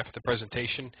first half of the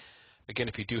presentation. Again,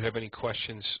 if you do have any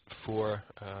questions for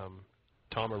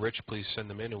Tom or Rich, please send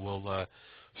them in, and we'll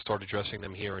start addressing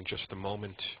them here in just a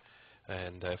moment.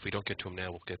 And if we don't get to them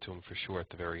now, we'll get to them for sure at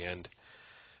the very end.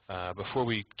 Before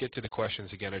we get to the questions,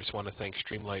 again, I just want to thank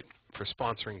Streamlight for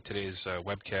sponsoring today's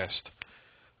webcast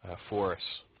for us.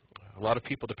 A lot of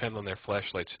people depend on their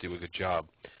flashlights to do a good job,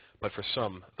 but for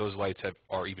some, those lights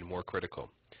are even more critical.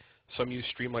 Some use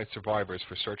Streamlight Survivors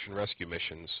for search and rescue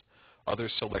missions.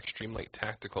 Others select Streamlight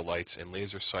tactical lights and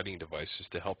laser sighting devices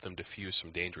to help them defuse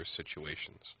some dangerous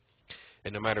situations.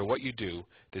 And no matter what you do,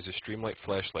 there's a Streamlight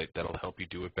flashlight that'll help you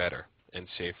do it better and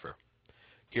safer.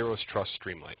 Heroes trust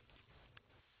Streamlight.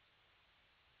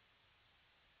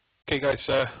 Okay,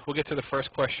 guys, we'll get to the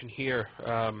first question here.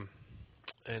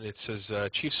 And it says,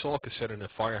 Chief Salka said in a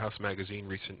Firehouse Magazine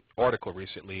article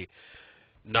recently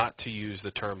not to use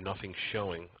the term nothing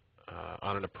showing.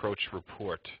 on an approach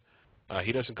report.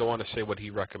 He doesn't go on to say what he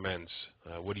recommends.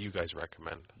 What do you guys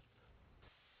recommend?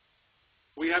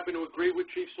 We happen to agree with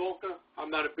Chief Salka.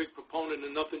 I'm not a big proponent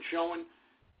of nothing showing,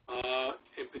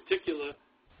 in particular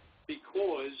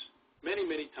because many,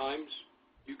 many times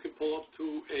you can pull up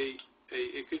to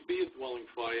it could be a dwelling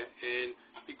fire, and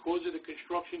because of the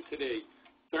construction today,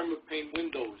 thermopane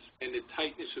windows and the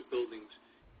tightness of buildings,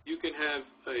 you can have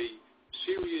a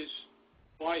serious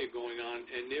fire going on,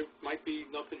 and there might be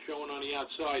nothing showing on the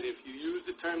outside. If you use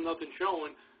the term nothing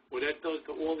showing, what that does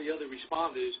to all the other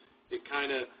responders, it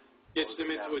kind of gets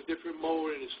them into a different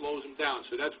mode and it slows them down.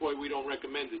 So that's why we don't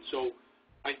recommend it. So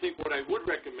I think what I would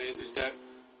recommend is that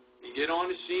you get on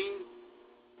the scene,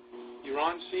 you're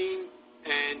on scene,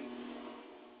 and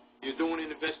you're doing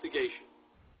an investigation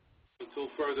until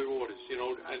further orders.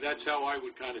 And that's how I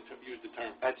would kind of use the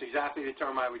term. That's exactly the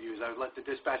term I would use. I would let the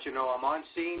dispatcher know I'm on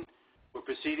scene. We're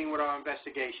proceeding with our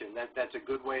investigation. That's a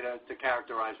good way to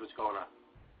characterize what's going on.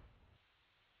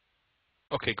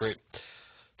 Okay, great.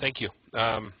 Thank you.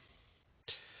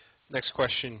 Next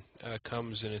question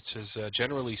comes, and it says,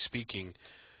 generally speaking,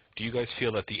 do you guys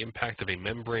feel that the impact of a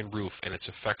membrane roof and its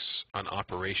effects on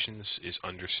operations is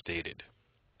understated?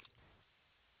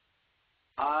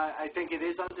 I think it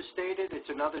is understated. It's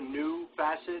another new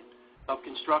facet of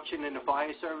construction in the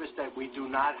fire service that we do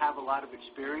not have a lot of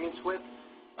experience with.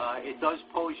 It does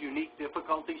pose unique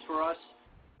difficulties for us.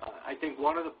 I think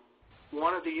one of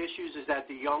the issues is that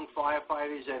the young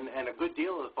firefighters and a good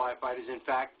deal of the firefighters, in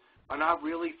fact, are not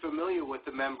really familiar with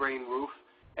the membrane roof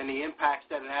and the impacts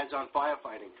that it has on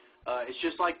firefighting. It's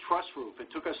just like truss roof. It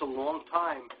took us a long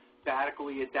time to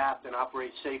adequately adapt and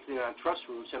operate safely on truss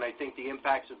roofs, and I think the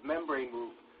impacts of membrane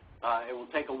roof, it will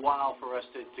take a while for us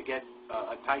to get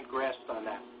a tight grasp on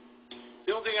that.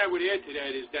 The only thing I would add to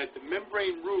that is that the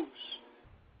membrane roofs,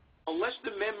 unless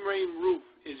the membrane roof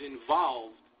is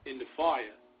involved in the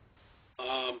fire,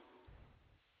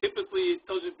 typically it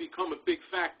doesn't become a big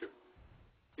factor.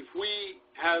 If we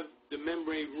have the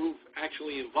membrane roof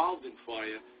actually involved in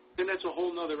fire, then that's a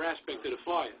whole other aspect of the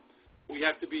fire. We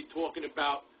have to be talking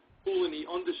about cooling the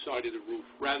underside of the roof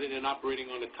rather than operating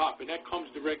on the top. And that comes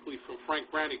directly from Frank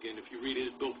Brannigan, if you read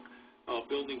his book,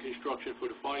 Building Construction for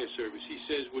the Fire Service. He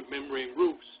says with membrane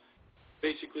roofs,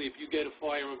 basically if you get a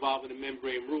fire involving a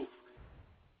membrane roof,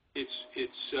 it's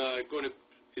going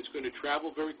to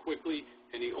travel very quickly,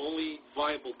 and the only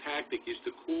viable tactic is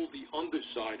to cool the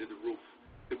underside of the roof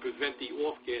to prevent the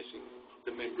off-gassing of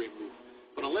the membrane roof.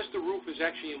 But unless the roof is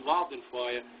actually involved in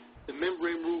fire, the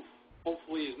membrane roof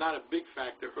hopefully is not a big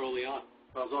factor early on.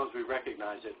 Well, as long as we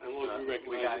recognize it. As long as we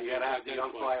recognize it. You got to have the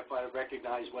young firefighter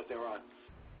recognize what they're on.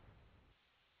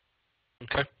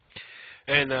 Okay.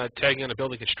 And tagging on the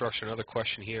building construction, another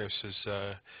question here says,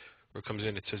 where it comes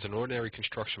in, it says, in ordinary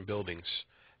construction buildings,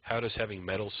 how does having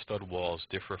metal stud walls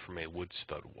differ from a wood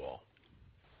stud wall?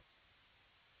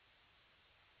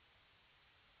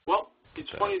 Well, it's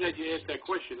funny that you asked that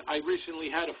question. I recently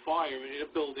had a fire in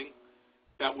a building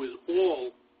that was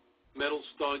all metal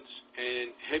studs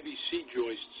and heavy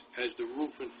C-joists as the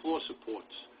roof and floor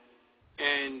supports.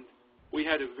 And we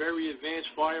had a very advanced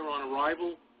fire on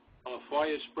arrival,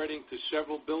 fire spreading to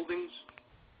several buildings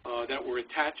that were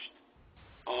attached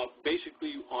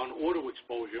basically on auto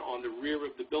exposure on the rear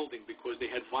of the building because they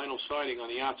had vinyl siding on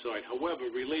the outside. However,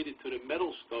 related to the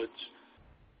metal studs,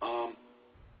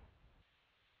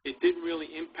 it didn't really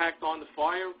impact on the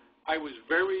fire. I was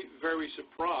very, very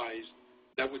surprised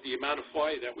that with the amount of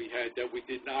fire that we had, that we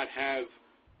did not have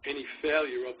any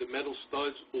failure of the metal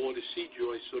studs or the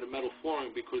C-joists or the metal flooring,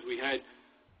 because we had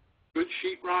good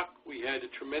sheetrock, we had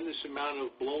a tremendous amount of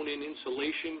blown-in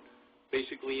insulation,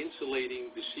 basically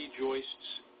insulating the C-joists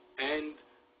and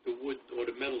the wood or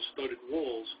the metal studded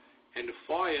walls, and the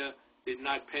fire did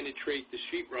not penetrate the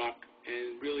sheetrock,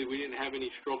 and really we didn't have any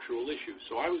structural issues.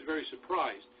 So I was very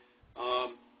surprised.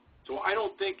 So I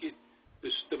don't think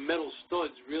the metal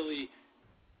studs really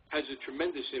has a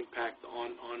tremendous impact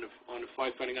on a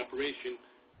firefighting operation,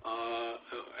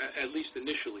 at least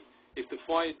initially. If the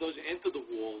fire does enter the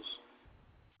walls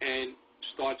and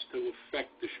starts to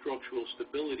affect the structural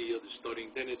stability of the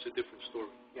studding, then it's a different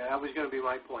story. Yeah, that was going to be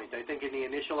my point. I think in the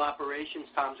initial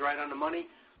operations, Tom's right on the money.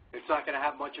 It's not going to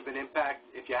have much of an impact.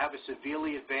 If you have a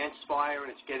severely advanced fire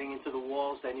and it's getting into the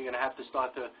walls, then you're going to have to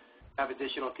start to have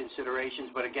additional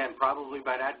considerations. But again, probably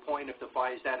by that point, if the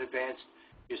fire is that advanced,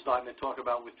 you're starting to talk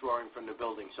about withdrawing from the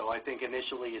building. So I think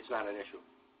initially it's not an issue.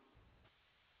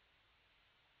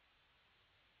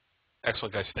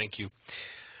 Excellent, guys. Thank you.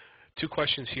 Two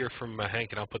questions here from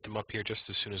Hank, and I'll put them up here just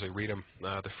as soon as I read them.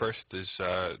 The first is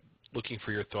looking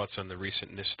for your thoughts on the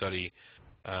recent NIST study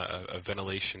of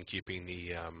ventilation, keeping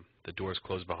the doors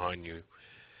closed behind you.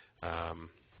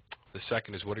 The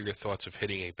second is, what are your thoughts of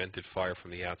hitting a vented fire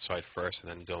from the outside first and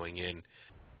then going in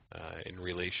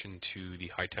relation to the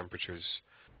high temperatures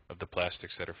of the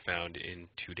plastics that are found in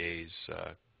today's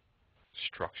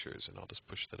structures? And I'll just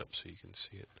push that up so you can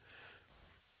see it.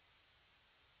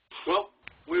 Well,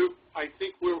 I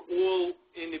think we're all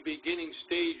in the beginning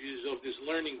stages of this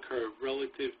learning curve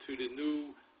relative to the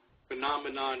new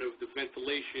phenomenon of the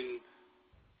ventilation,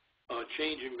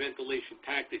 change in ventilation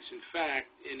tactics. In fact,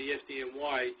 in the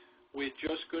FDNY, we're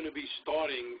just going to be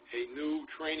starting a new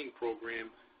training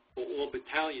program for all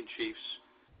battalion chiefs.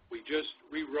 We just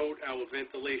rewrote our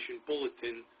ventilation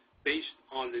bulletin based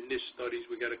on the NIST studies.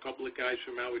 We got a couple of guys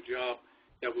from our job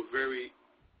that were very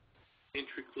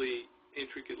intricately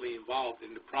involved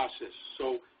in the process.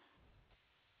 So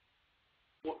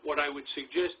what I would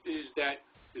suggest is that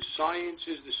the science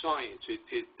is the science.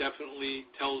 It definitely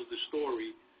tells the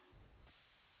story.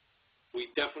 We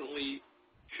definitely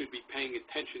should be paying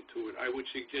attention to it. I would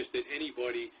suggest that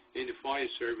anybody in the fire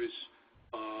service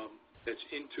that's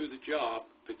into the job,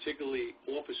 particularly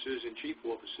officers and chief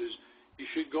officers, you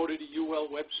should go to the UL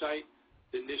website,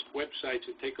 the NIST websites,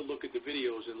 and take a look at the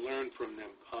videos and learn from them.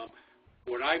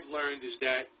 What I've learned is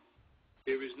that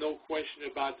there is no question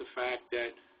about the fact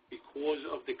that because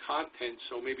of the content,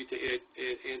 so maybe to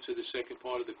answer the second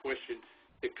part of the question,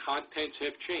 the contents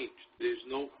have changed. There's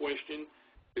no question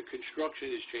the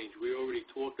construction has changed. We already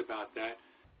talked about that.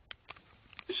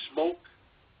 The smoke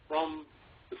from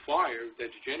the fire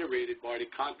that's generated by the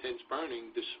contents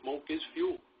burning, the smoke is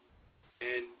fuel.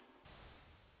 And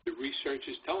the research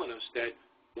is telling us that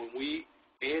when we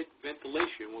add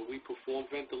ventilation, when we perform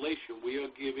ventilation, we are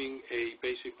giving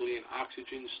basically an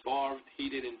oxygen-starved,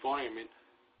 heated environment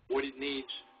what it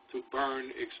needs to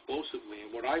burn explosively.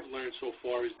 And what I've learned so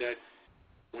far is that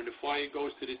when the fire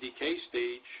goes to the decay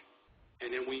stage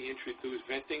and then we introduce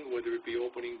venting, whether it be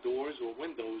opening doors or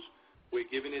windows, we're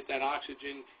giving it that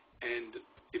oxygen. And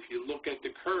if you look at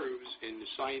the curves in the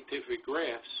scientific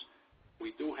graphs,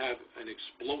 we do have an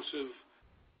explosive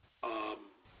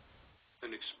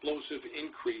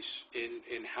increase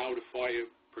in how the fire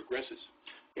progresses.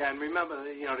 Yeah, and remember,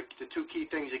 the two key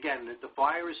things again: the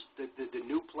fire is the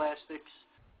new plastics.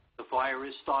 The fire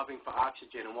is starving for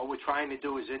oxygen, and what we're trying to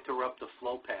do is interrupt the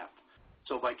flow path.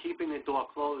 So by keeping the door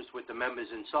closed with the members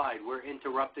inside, we're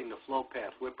interrupting the flow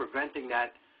path. We're preventing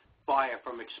that fire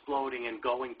from exploding and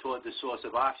going toward the source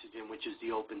of oxygen, which is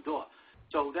the open door.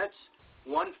 So that's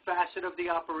one facet of the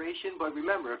operation. But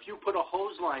remember, if you put a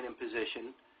hose line in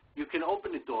position, you can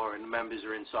open the door and the members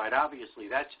are inside. Obviously,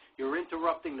 you're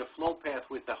interrupting the flow path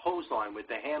with the hose line, with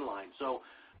the hand line. So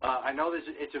I know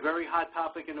it's a very hot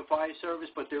topic in the fire service,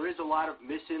 but there is a lot of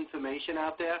misinformation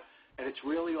out there, and it's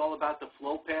really all about the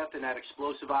flow path and that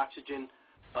explosive oxygen,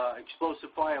 explosive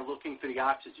fire looking for the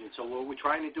oxygen. So what we're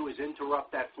trying to do is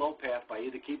interrupt that flow path by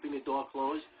either keeping the door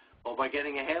closed or by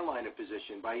getting a hand line in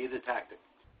position, by either tactic.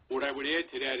 What I would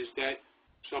add to that is that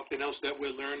something else that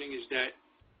we're learning is that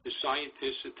the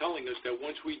scientists are telling us that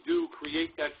once we do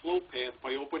create that flow path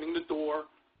by opening the door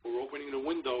or opening the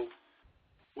window,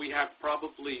 we have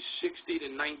probably 60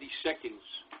 to 90 seconds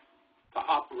to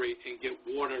operate and get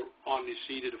water on the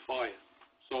seat of the fire.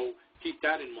 So keep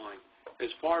that in mind. As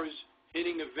far as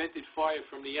hitting a vented fire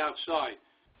from the outside,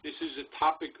 this is a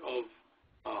topic of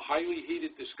highly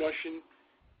heated discussion.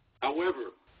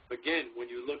 However, again, when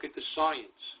you look at the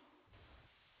science,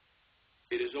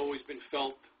 it has always been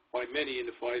felt by many in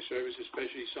the fire service,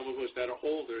 especially some of us that are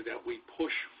older, that we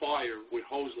push fire with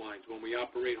hose lines when we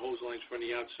operate hose lines from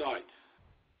the outside.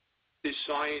 This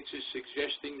science is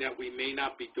suggesting that we may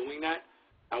not be doing that.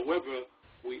 However,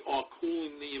 we are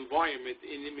cooling the environment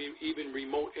in even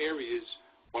remote areas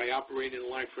by operating a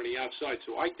line from the outside.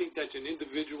 So I think that's an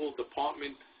individual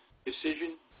department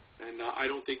decision, and I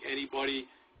don't think anybody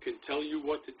can tell you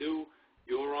what to do.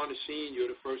 You're on the scene. You're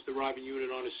the first arriving unit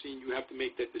on the scene. You have to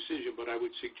make that decision. But I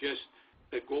would suggest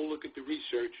that go look at the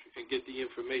research and get the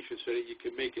information so that you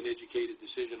can make an educated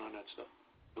decision on that stuff.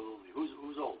 Absolutely.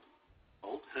 Who's old?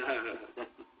 Old?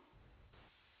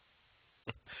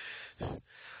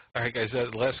 All right, guys.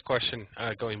 Last question,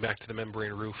 going back to the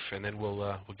membrane roof, and then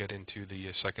we'll get into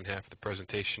the second half of the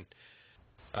presentation.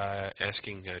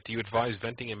 Asking, do you advise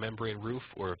venting a membrane roof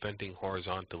or venting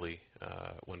horizontally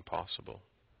when possible?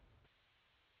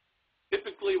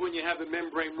 Typically, when you have a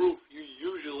membrane roof, you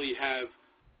usually have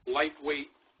lightweight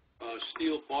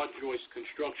steel bar joist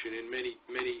construction in many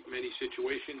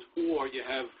situations, or you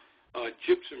have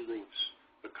gypsum roofs,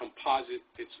 a composite.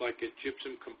 It's like a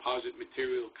gypsum composite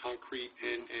material, concrete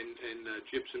and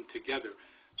gypsum together.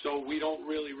 So we don't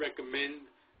really recommend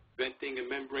venting a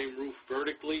membrane roof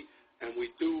vertically, and we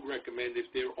do recommend if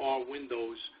there are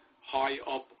windows high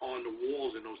up on the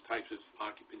walls in those types of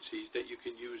occupancies that you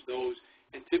can use those.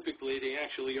 And typically they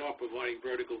actually are providing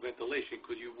vertical ventilation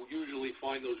because you will usually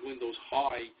find those windows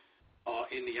high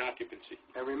in the occupancy.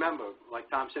 And remember, like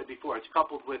Tom said before, it's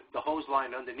coupled with the hose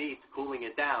line underneath cooling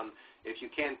it down. If you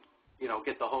can't,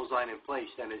 get the hose line in place,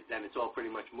 then it's all pretty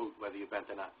much moot whether you vent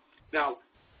or not. Now,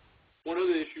 one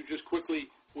other issue just quickly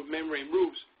with membrane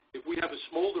roofs, if we have a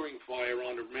smoldering fire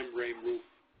on a membrane roof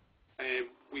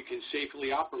and we can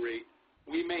safely operate,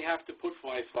 we may have to put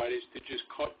firefighters to just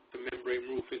cut the membrane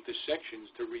roof into sections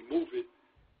to remove it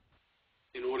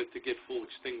in order to get full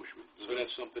extinguishment. So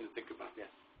that's something to think about. Yeah.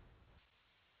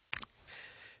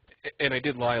 And I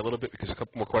did lie a little bit because a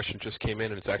couple more questions just came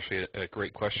in, and it's actually a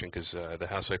great question because the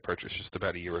house I purchased just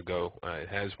about a year ago, it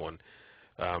has one.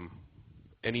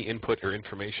 Any input or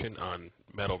information on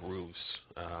metal roofs,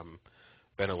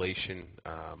 ventilation,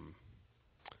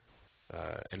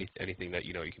 anything that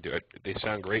you can do? They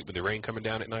sound great with the rain coming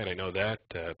down at night, I know that,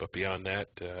 but beyond that,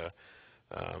 do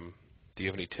you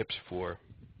have any tips for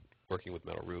working with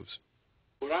metal roofs?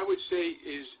 What I would say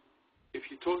is, if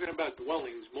you're talking about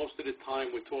dwellings, most of the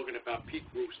time we're talking about peak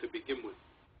roofs to begin with.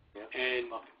 Yeah.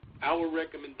 And our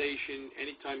recommendation,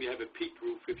 anytime you have a peak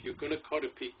roof, if you're going to cut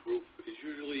a peak roof, is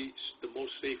usually the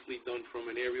most safely done from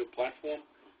an aerial platform,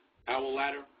 towel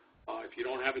ladder. If you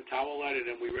don't have a towel ladder,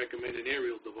 then we recommend an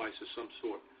aerial device of some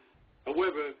sort.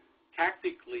 However,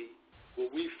 tactically,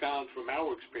 what we found from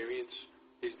our experience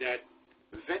is that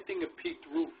venting a peaked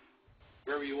roof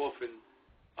very often,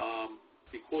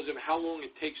 because of how long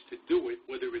it takes to do it,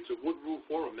 whether it's a wood roof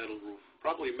or a metal roof,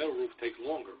 probably a metal roof takes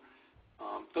longer,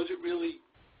 doesn't really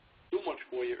do much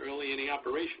for you early in the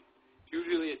operation. It's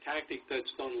usually a tactic that's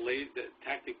done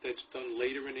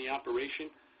later in the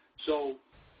operation. So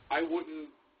I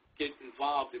wouldn't get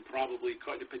involved in probably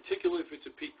cutting, particularly if it's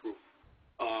a peak roof.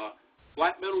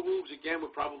 Flat metal roofs, again,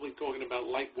 we're probably talking about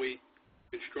lightweight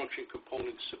construction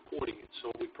components supporting it.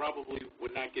 So we probably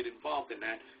would not get involved in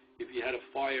that if you had a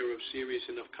fire of serious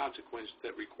enough consequence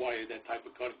that required that type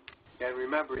of cutting. And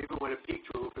remember, even with a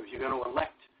peaked roof, if you're going to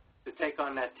elect to take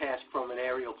on that task from an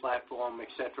aerial platform,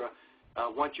 etc.,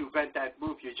 once you vent that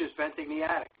roof, you're just venting the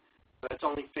attic. That's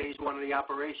only phase one of the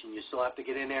operation. You still have to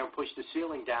get in there and push the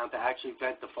ceiling down to actually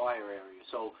vent the fire area.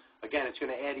 So, again, it's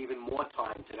going to add even more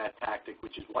time to that tactic,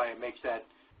 which is why it makes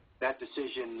that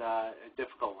decision a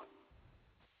difficult one.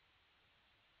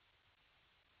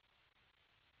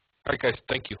 All right, guys,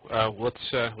 thank you.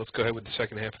 Let's go ahead with the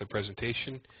second half of the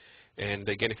presentation. And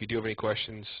again, if you do have any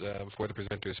questions for the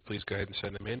presenters, please go ahead and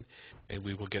send them in, and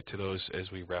we will get to those as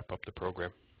we wrap up the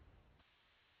program.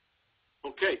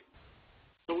 Okay.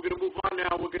 So we're going to move on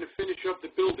now. We're going to finish up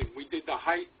the building. We did the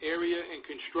height, area, and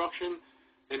construction,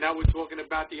 and now we're talking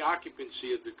about the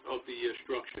occupancy of the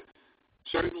structure.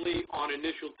 Certainly, on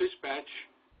initial dispatch,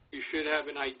 you should have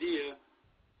an idea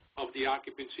of the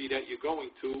occupancy that you're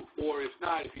going to, or if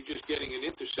not, if you're just getting an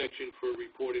intersection for a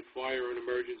reported fire or an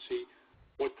emergency,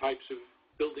 what types of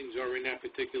buildings are in that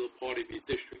particular part of your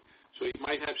district. So you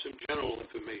might have some general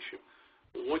information.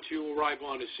 Once you arrive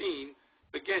on the scene,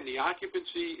 again, the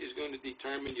occupancy is going to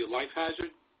determine your life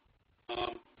hazard.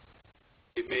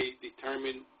 It may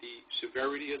determine the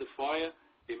severity of the fire.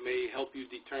 It may help you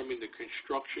determine the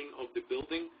construction of the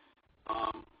building,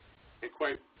 and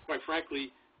quite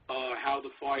frankly, how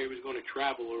the fire is going to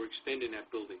travel or extend in that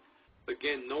building.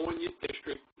 Again, knowing your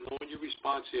district, knowing your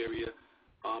response area,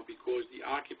 because the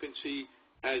occupancy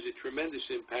has a tremendous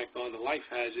impact on the life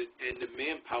hazard and the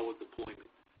manpower deployment.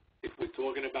 If we're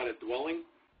talking about a dwelling,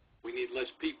 we need less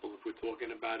people. If we're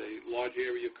talking about a large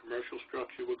area commercial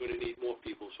structure, we're going to need more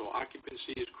people. So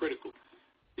occupancy is critical.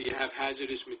 Do you have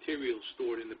hazardous materials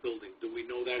stored in the building? Do we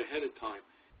know that ahead of time?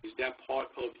 Is that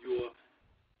part of your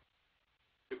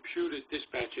computer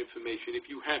dispatch information? If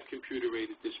you have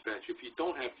computer-aided dispatch, if you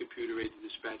don't have computer-aided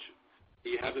dispatch,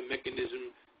 do you have a mechanism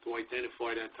to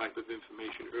identify that type of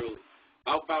information early?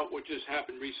 How about what just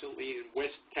happened recently in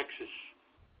West Texas?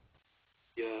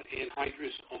 The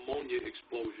anhydrous ammonia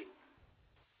explosion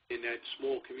in that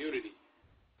small community.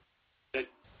 That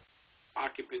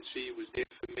occupancy was there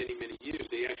for many, many years.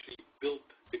 They actually built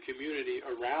the community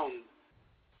around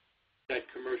that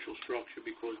commercial structure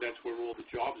because that's where all the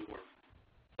jobs were.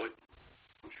 But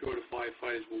I'm sure the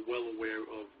firefighters were well aware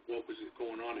of what was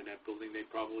going on in that building. They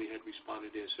probably had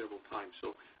responded there several times.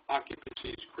 So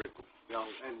occupancy is critical.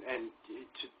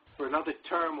 For another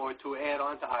term or to add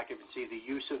on to occupancy, the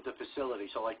use of the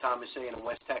facility. So like Tom is saying in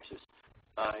West Texas,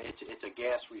 it's a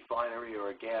gas refinery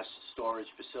or a gas storage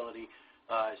facility.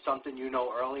 Something you know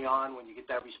early on when you get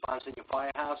that response in your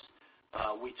firehouse,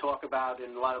 We talk about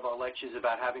in a lot of our lectures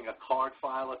about having a card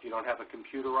file if you don't have a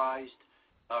computerized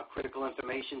critical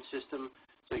information system.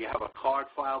 So you have a card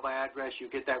file by address, you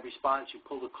get that response, you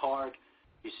pull the card,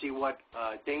 you see what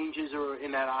dangers are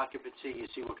in that occupancy, you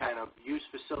see what kind of use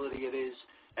facility it is,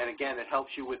 and again, it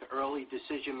helps you with early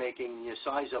decision making and your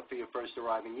size up for your first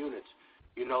arriving units.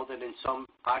 You know that in some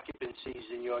occupancies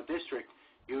in your district,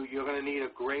 you're going to need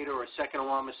a greater or second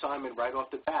alarm assignment right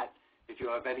off the bat if you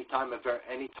have any type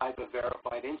of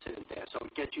verified incident there. So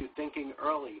it gets you thinking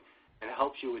early and it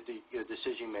helps you with your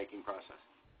decision-making process.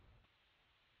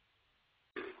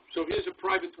 So here's a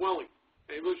private dwelling.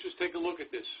 Hey, let's just take a look at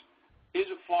this.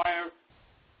 Here's a fire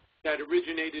that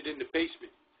originated in the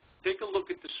basement. Take a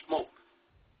look at the smoke.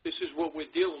 This is what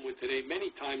we're dealing with today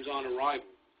many times on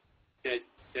arrival, that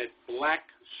black,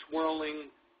 swirling,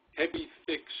 heavy,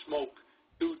 thick smoke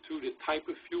due to the type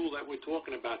of fuel that we're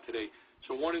talking about today.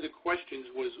 So one of the questions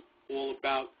was all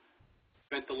about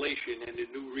ventilation and the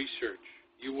new research,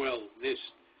 UL,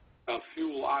 NIST,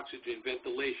 fuel, oxygen,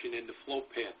 ventilation, and the flow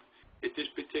path. At this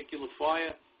particular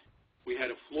fire, we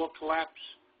had a floor collapse.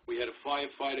 We had a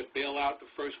firefighter bail out the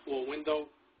first floor window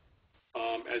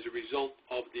as a result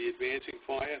of the advancing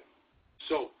fire.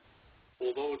 So,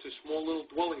 although it's a small little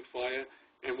dwelling fire,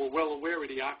 and we're well aware of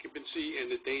the occupancy and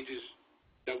the dangers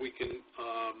that we can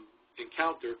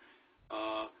encounter,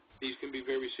 these can be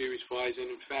very serious fires. And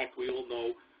in fact, we all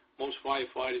know most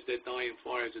firefighters that die in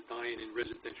fires are dying in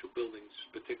residential buildings,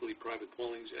 particularly private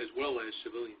dwellings, as well as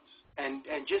civilians. And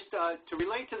just to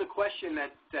relate to the question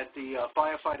that the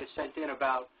firefighter sent in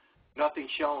about nothing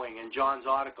showing in John's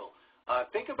article,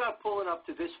 think about pulling up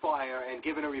to this fire and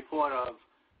giving a report of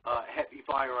heavy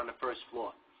fire on the first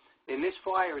floor. In this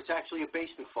fire, it's actually a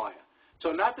basement fire. So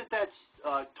not that that's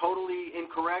totally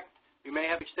incorrect. You may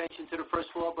have extension to the first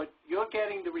floor, but you're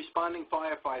getting the responding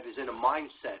firefighters in a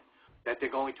mindset that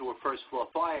they're going to a first floor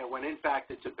fire when in fact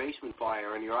it's a basement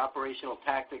fire, and your operational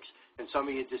tactics and some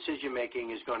of your decision making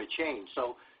is going to change.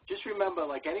 So just remember,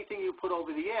 like anything you put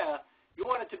over the air, you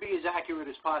want it to be as accurate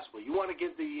as possible. You want to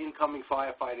give the incoming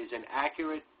firefighters an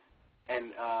accurate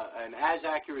and an as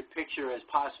accurate picture as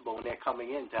possible when they're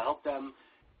coming in to help them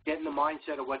get in the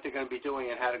mindset of what they're going to be doing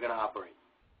and how they're going to operate.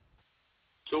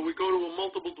 So we go to a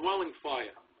multiple dwelling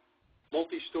fire,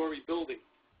 multi-story building.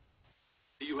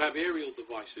 Do you have aerial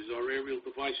devices? Are aerial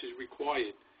devices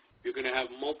required? You're going to have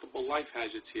multiple life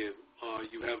hazards here.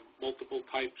 You have multiple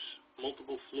types,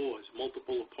 multiple floors,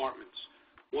 multiple apartments.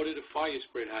 What are the fire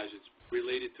spread hazards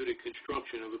related to the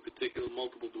construction of a particular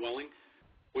multiple dwelling?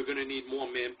 We're going to need more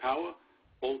manpower,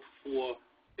 both for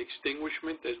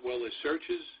extinguishment as well as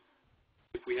searches.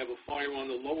 If we have a fire on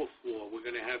the lower floor, we're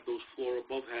going to have those floor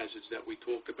above hazards that we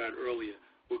talked about earlier.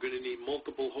 We're going to need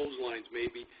multiple hose lines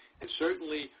maybe, and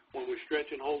certainly when we're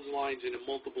stretching hose lines in a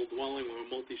multiple dwelling or a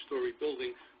multi-story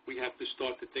building, we have to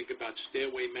start to think about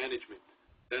stairway management.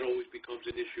 That always becomes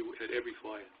an issue at every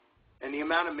fire. And the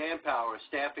amount of manpower,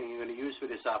 staffing you're going to use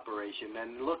for this operation,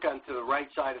 and look onto the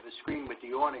right side of the screen with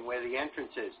the awning where the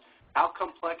entrance is. How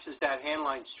complex is that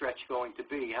handline stretch going to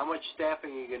be? How much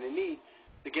staffing are you going to need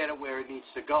to get it where it needs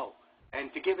to go?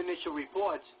 And to give initial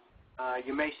reports,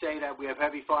 you may say that we have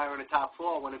heavy fire on the top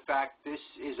floor when in fact this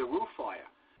is a roof fire.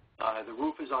 The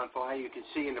roof is on fire. You can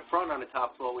see in the front on the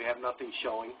top floor we have nothing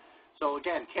showing. So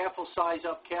again, careful size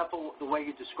up, careful the way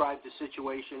you describe the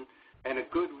situation, and a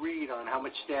good read on how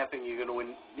much staffing you're going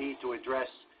to need to address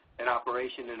an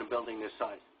operation in a building this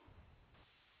size.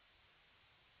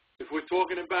 If we're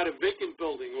talking about a vacant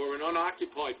building or an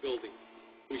unoccupied building,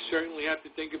 we certainly have to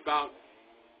think about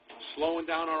slowing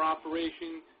down our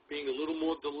operation, being a little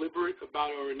more deliberate about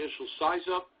our initial size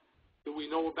up. Do we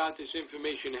know about this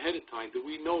information ahead of time? Do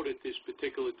we know that this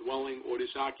particular dwelling or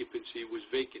this occupancy was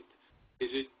vacant? Is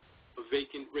it a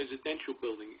vacant residential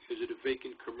building? Is it a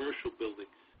vacant commercial building?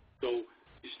 So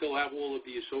you still have all of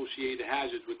the associated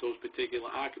hazards with those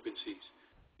particular occupancies.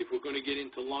 If we're going to get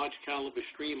into large caliber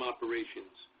stream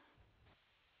operations,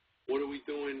 what are we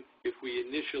doing if we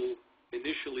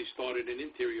initially started an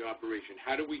interior operation?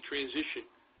 How do we transition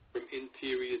from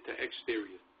interior to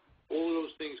exterior? All of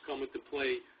those things come into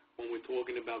play when we're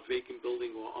talking about vacant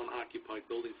building or unoccupied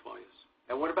building fires.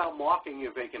 And what about marking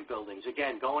your vacant buildings?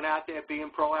 Again, going out there,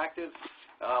 being proactive.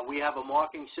 We have a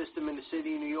marking system in the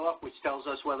city of New York which tells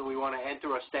us whether we want to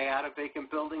enter or stay out of vacant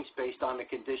buildings based on the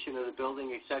condition of the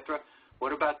building, etc.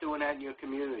 What about doing that in your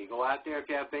community? Go out there if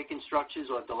you have vacant structures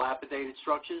or dilapidated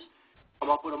structures. Come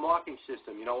up with a marking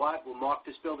system. You know what? We'll mark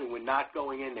this building. We're not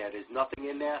going in there. There's nothing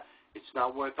in there. It's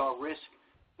not worth our risk.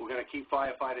 We're going to keep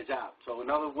firefighters out. So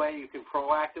another way you can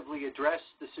proactively address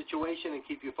the situation and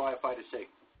keep your firefighters safe.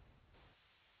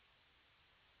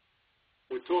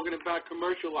 We're talking about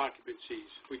commercial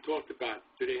occupancies. We talked about,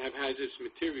 do they have hazardous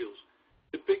materials?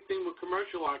 The big thing with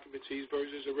commercial occupancies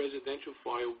versus a residential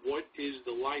fire, what is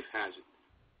the life hazard?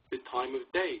 The time of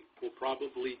day will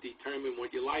probably determine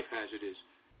what your life hazard is,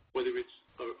 whether it's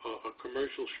a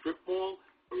commercial strip mall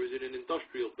or is it an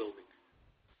industrial building.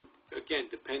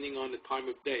 Again, depending on the time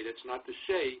of day. That's not to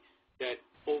say that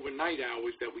overnight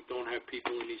hours that we don't have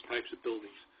people in these types of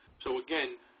buildings. So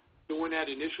again, doing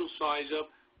that initial size up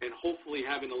and hopefully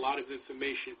having a lot of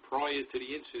information prior to the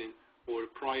incident or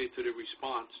prior to the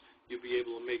response, you'll be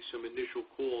able to make some initial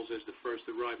calls as the first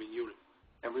arriving unit.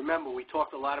 And remember, we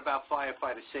talked a lot about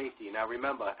firefighter safety. Now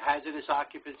remember, hazardous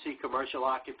occupancy, commercial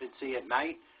occupancy at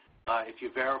night, if you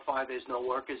verify there's no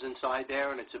workers inside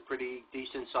there and it's a pretty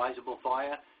decent sizable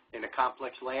fire in a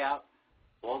complex layout,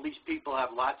 all these people have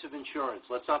lots of insurance.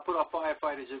 Let's not put our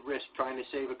firefighters at risk trying to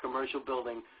save a commercial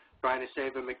building, trying to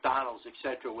save a McDonald's,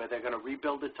 etc., where they're going to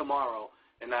rebuild it tomorrow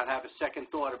and not have a second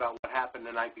thought about what happened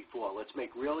the night before. Let's make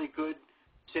really good,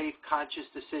 safe, conscious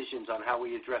decisions on how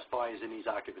we address fires in these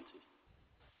occupancies.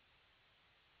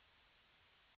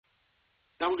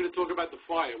 Now we're going to talk about the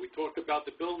fire. We talked about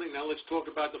the building. Now let's talk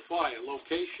about the fire.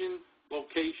 Location,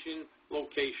 location,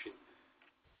 location.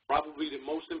 Probably the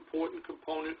most important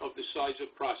component of the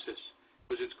size-up process,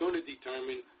 because it's going to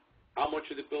determine how much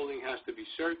of the building has to be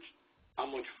searched, how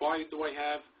much fire do I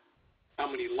have, how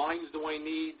many lines do I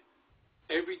need.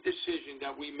 Every decision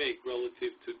that we make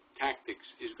relative to tactics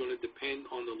is going to depend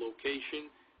on the location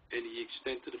and the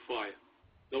extent of the fire.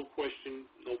 No question,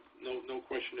 no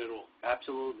question at all.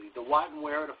 Absolutely. The what and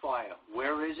where of the fire.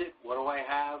 Where is it? What do I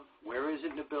have? Where is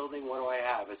it in the building? What do I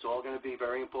have? It's all going to be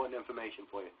very important information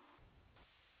for you.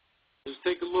 Let's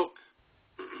take a look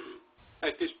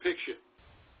at this picture.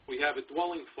 We have a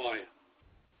dwelling fire.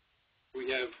 We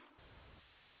have,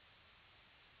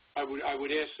 I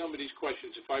would ask some of these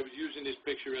questions if I was using this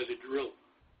picture as a drill.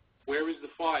 Where is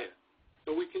the fire?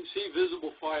 So we can see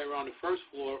visible fire on the first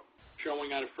floor showing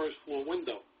out a first floor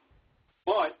window.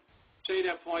 But say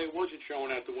that fire wasn't showing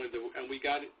out the window and we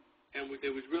got it, and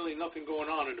there was really nothing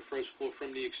going on the first floor from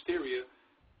the exterior,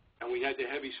 and we had the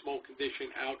heavy smoke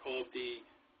condition out of the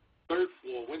third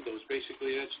floor windows.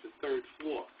 Basically, that's the third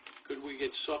floor. Could we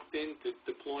get sucked into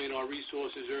deploying our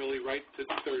resources early right to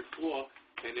the third floor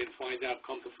and then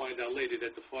come to find out later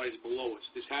that the fire is below us?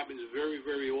 This happens very,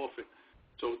 very often.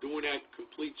 So doing that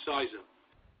complete size-up.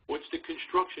 What's the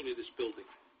construction of this building?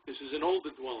 This is an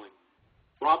older dwelling,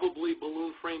 probably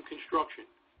balloon frame construction.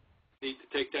 Need to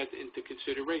take that into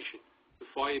consideration. The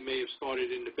fire may have started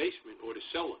in the basement or the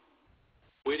cellar.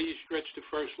 Where do you stretch the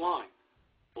first line?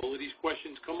 All of these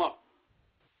questions come up.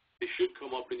 They should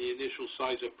come up in the initial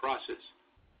size-up process.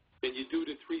 Then you do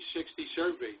the 360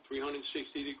 survey, 360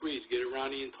 degrees, get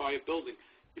around the entire building.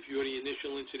 If you're the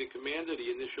initial incident commander, the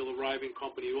initial arriving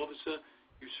company officer,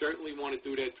 you certainly want to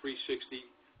do that 360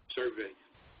 survey.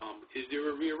 Is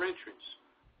there a rear entrance?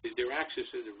 Is there access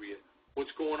in the rear?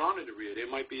 What's going on in the rear? There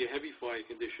might be a heavy fire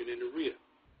condition in the rear.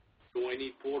 Do I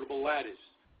need portable ladders?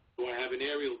 Do I have an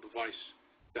aerial device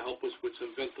to help us with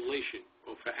some ventilation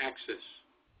or for access?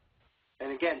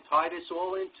 And again, tie this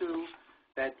all into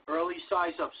that early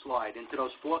size-up slide, into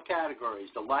those four categories.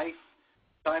 The life,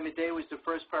 time of day was the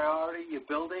first priority, your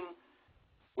building,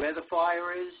 where the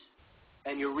fire is,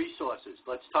 and your resources.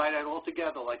 Let's tie that all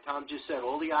together, like Tom just said.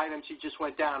 All the items you just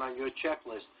went down on your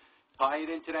checklist, tie it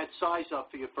into that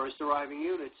size-up for your first arriving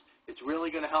units. It's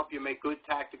really going to help you make good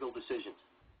tactical decisions.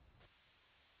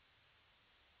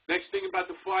 Next thing about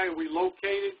the fire, we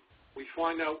locate it. We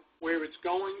find out where it's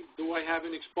going. Do I have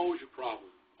an exposure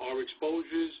problem? Are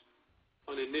exposures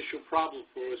an initial problem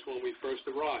for us when we first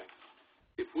arrive?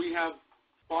 If we have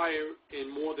fire in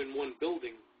more than one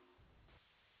building,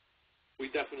 we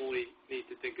definitely need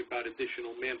to think about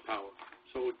additional manpower.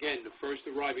 So again, the first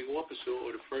arriving officer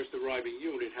or the first arriving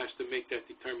unit has to make that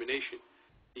determination.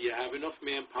 Do you have enough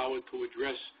manpower to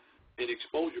address an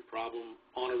exposure problem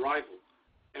on arrival?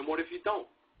 And what if you don't?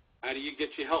 How do you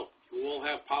get your help? You all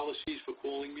have policies for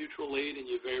calling mutual aid in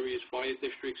your various fire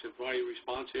districts and fire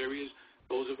response areas.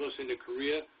 Those of us in the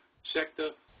career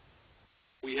sector,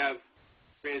 we have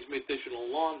transmit additional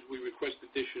alarms, we request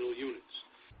additional units.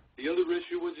 The other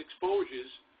issue is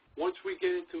exposures. Once we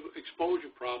get into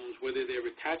exposure problems, whether they're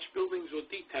attached buildings or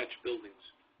detached buildings,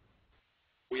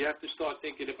 we have to start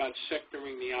thinking about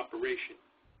sectoring the operation.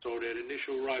 So that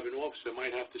initial arriving officer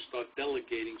might have to start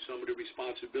delegating some of the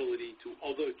responsibility to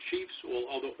other chiefs or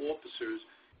other officers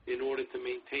in order to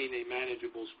maintain a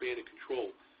manageable span of control.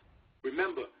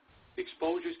 Remember,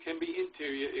 exposures can be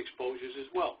interior exposures as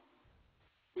well.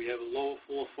 We have a lower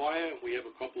floor fire and we have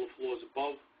a couple of floors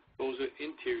above. Those are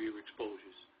interior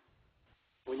exposures.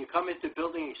 when you come into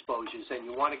building exposures and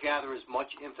you want to gather as much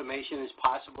information as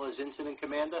possible as incident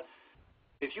commander,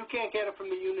 if you can't get it from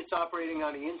the units operating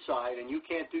on the inside and you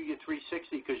can't do your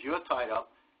 360 because you're tied up,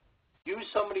 use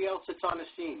somebody else that's on the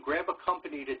scene. Grab a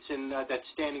company that's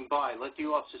standing by. Let the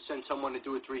officer send someone to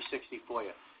do a 360 for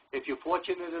you. If you're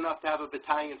fortunate enough to have a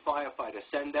battalion firefighter,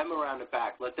 send them around the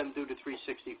back. Let them do the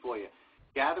 360 for you.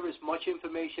 Gather as much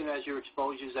information as your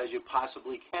exposures as you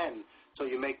possibly can so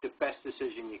you make the best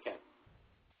decision you can.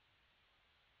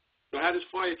 So how does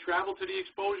fire travel to the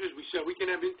exposures? We said we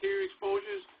can have interior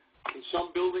exposures. In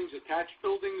some buildings, attached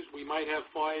buildings, we might have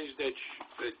fires that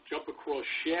jump across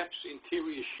shafts,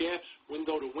 interior shafts,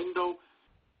 window to window.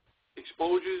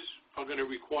 Exposures are going to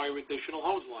require additional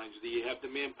hose lines. Do you have the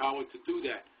manpower to do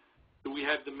that? Do we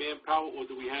have the manpower, or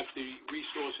do we have the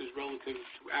resources relative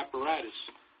to apparatus,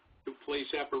 to place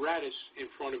apparatus in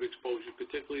front of exposure,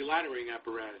 particularly laddering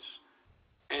apparatus?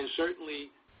 And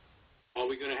certainly, are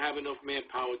we going to have enough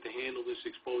manpower to handle this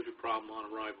exposure problem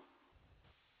on arrival?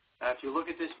 If you look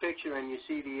at this picture and you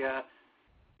see the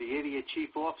idiot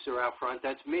chief officer out front,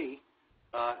 that's me.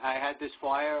 I had this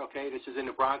fire, okay, this is in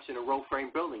the Bronx in a row frame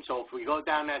building. So if we go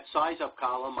down that size up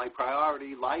column, my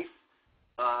priority, life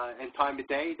and time of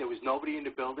day, there was nobody in the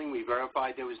building. We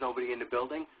verified there was nobody in the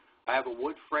building. I have a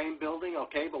wood frame building,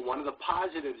 okay, but one of the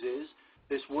positives is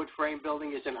this wood frame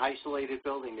building is an isolated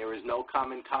building. There is no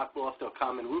common cock loft or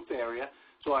common roof area,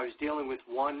 so I was dealing with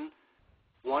one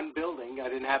building. I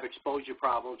didn't have exposure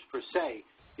problems per se.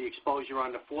 The exposure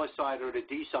on the 4 side or the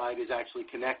D side is actually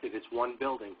connected. It's one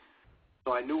building.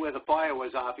 So I knew where the fire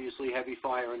was, obviously heavy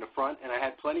fire in the front, and I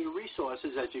had plenty of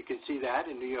resources. As you can see that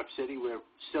in New York City, we're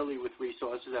silly with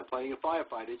resources, have plenty of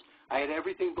firefighters. I had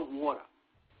everything but water.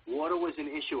 Water was an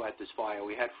issue at this fire.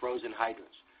 We had frozen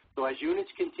hydrants. So as units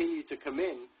continued to come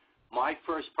in, my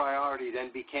first priority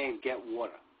then became get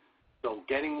water. So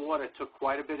getting water took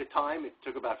quite a bit of time. It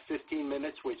took about 15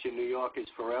 minutes, which in New York is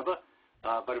forever,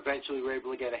 but eventually we were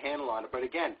able to get a handle on it. But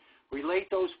again,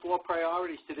 relate those 4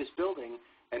 priorities to this building,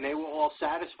 and they were all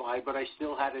satisfied, but I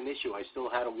still had an issue. I still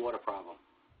had a water problem.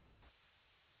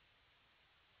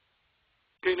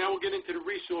 Okay, now we'll get into the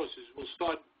resources. We'll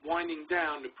start winding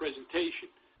down the presentation.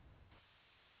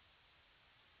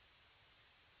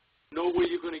 Know where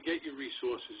you're going to get your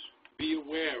resources. Be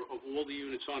aware of all the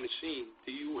units on the scene.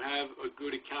 Do you have a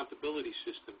good accountability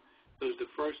system? Does the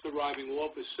first arriving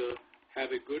officer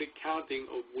have a good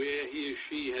accounting of where he or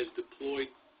she has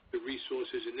deployed the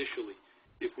resources initially?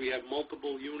 If we have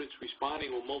multiple units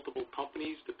responding or multiple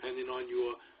companies, depending on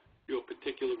your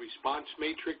particular response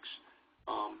matrix,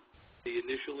 the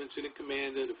initial incident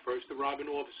commander, the first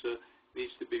arriving officer,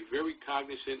 needs to be very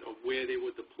cognizant of where they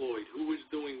were deployed, who is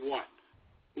doing what,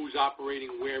 who's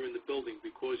operating where in the building,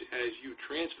 because as you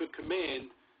transfer command,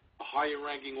 the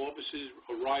higher-ranking officers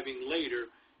arriving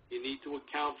later, you need to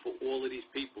account for all of these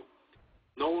people.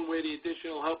 Knowing where the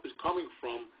additional help is coming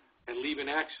from and leaving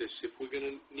access. If we're going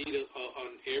to need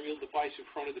an aerial device in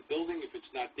front of the building, if it's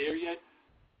not there yet,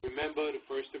 remember the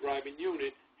first arriving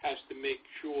unit has to make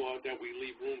sure that we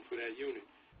leave room for that unit.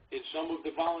 In some of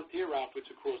the volunteer outfits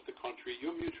across the country,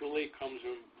 your mutual aid comes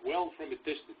well from a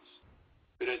distance.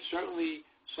 But that's certainly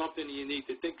something you need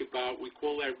to think about. We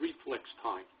call that reflex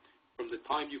time. From the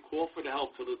time you call for the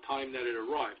help to the time that it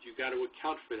arrived, you got to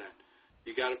account for that.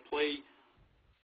 You got to play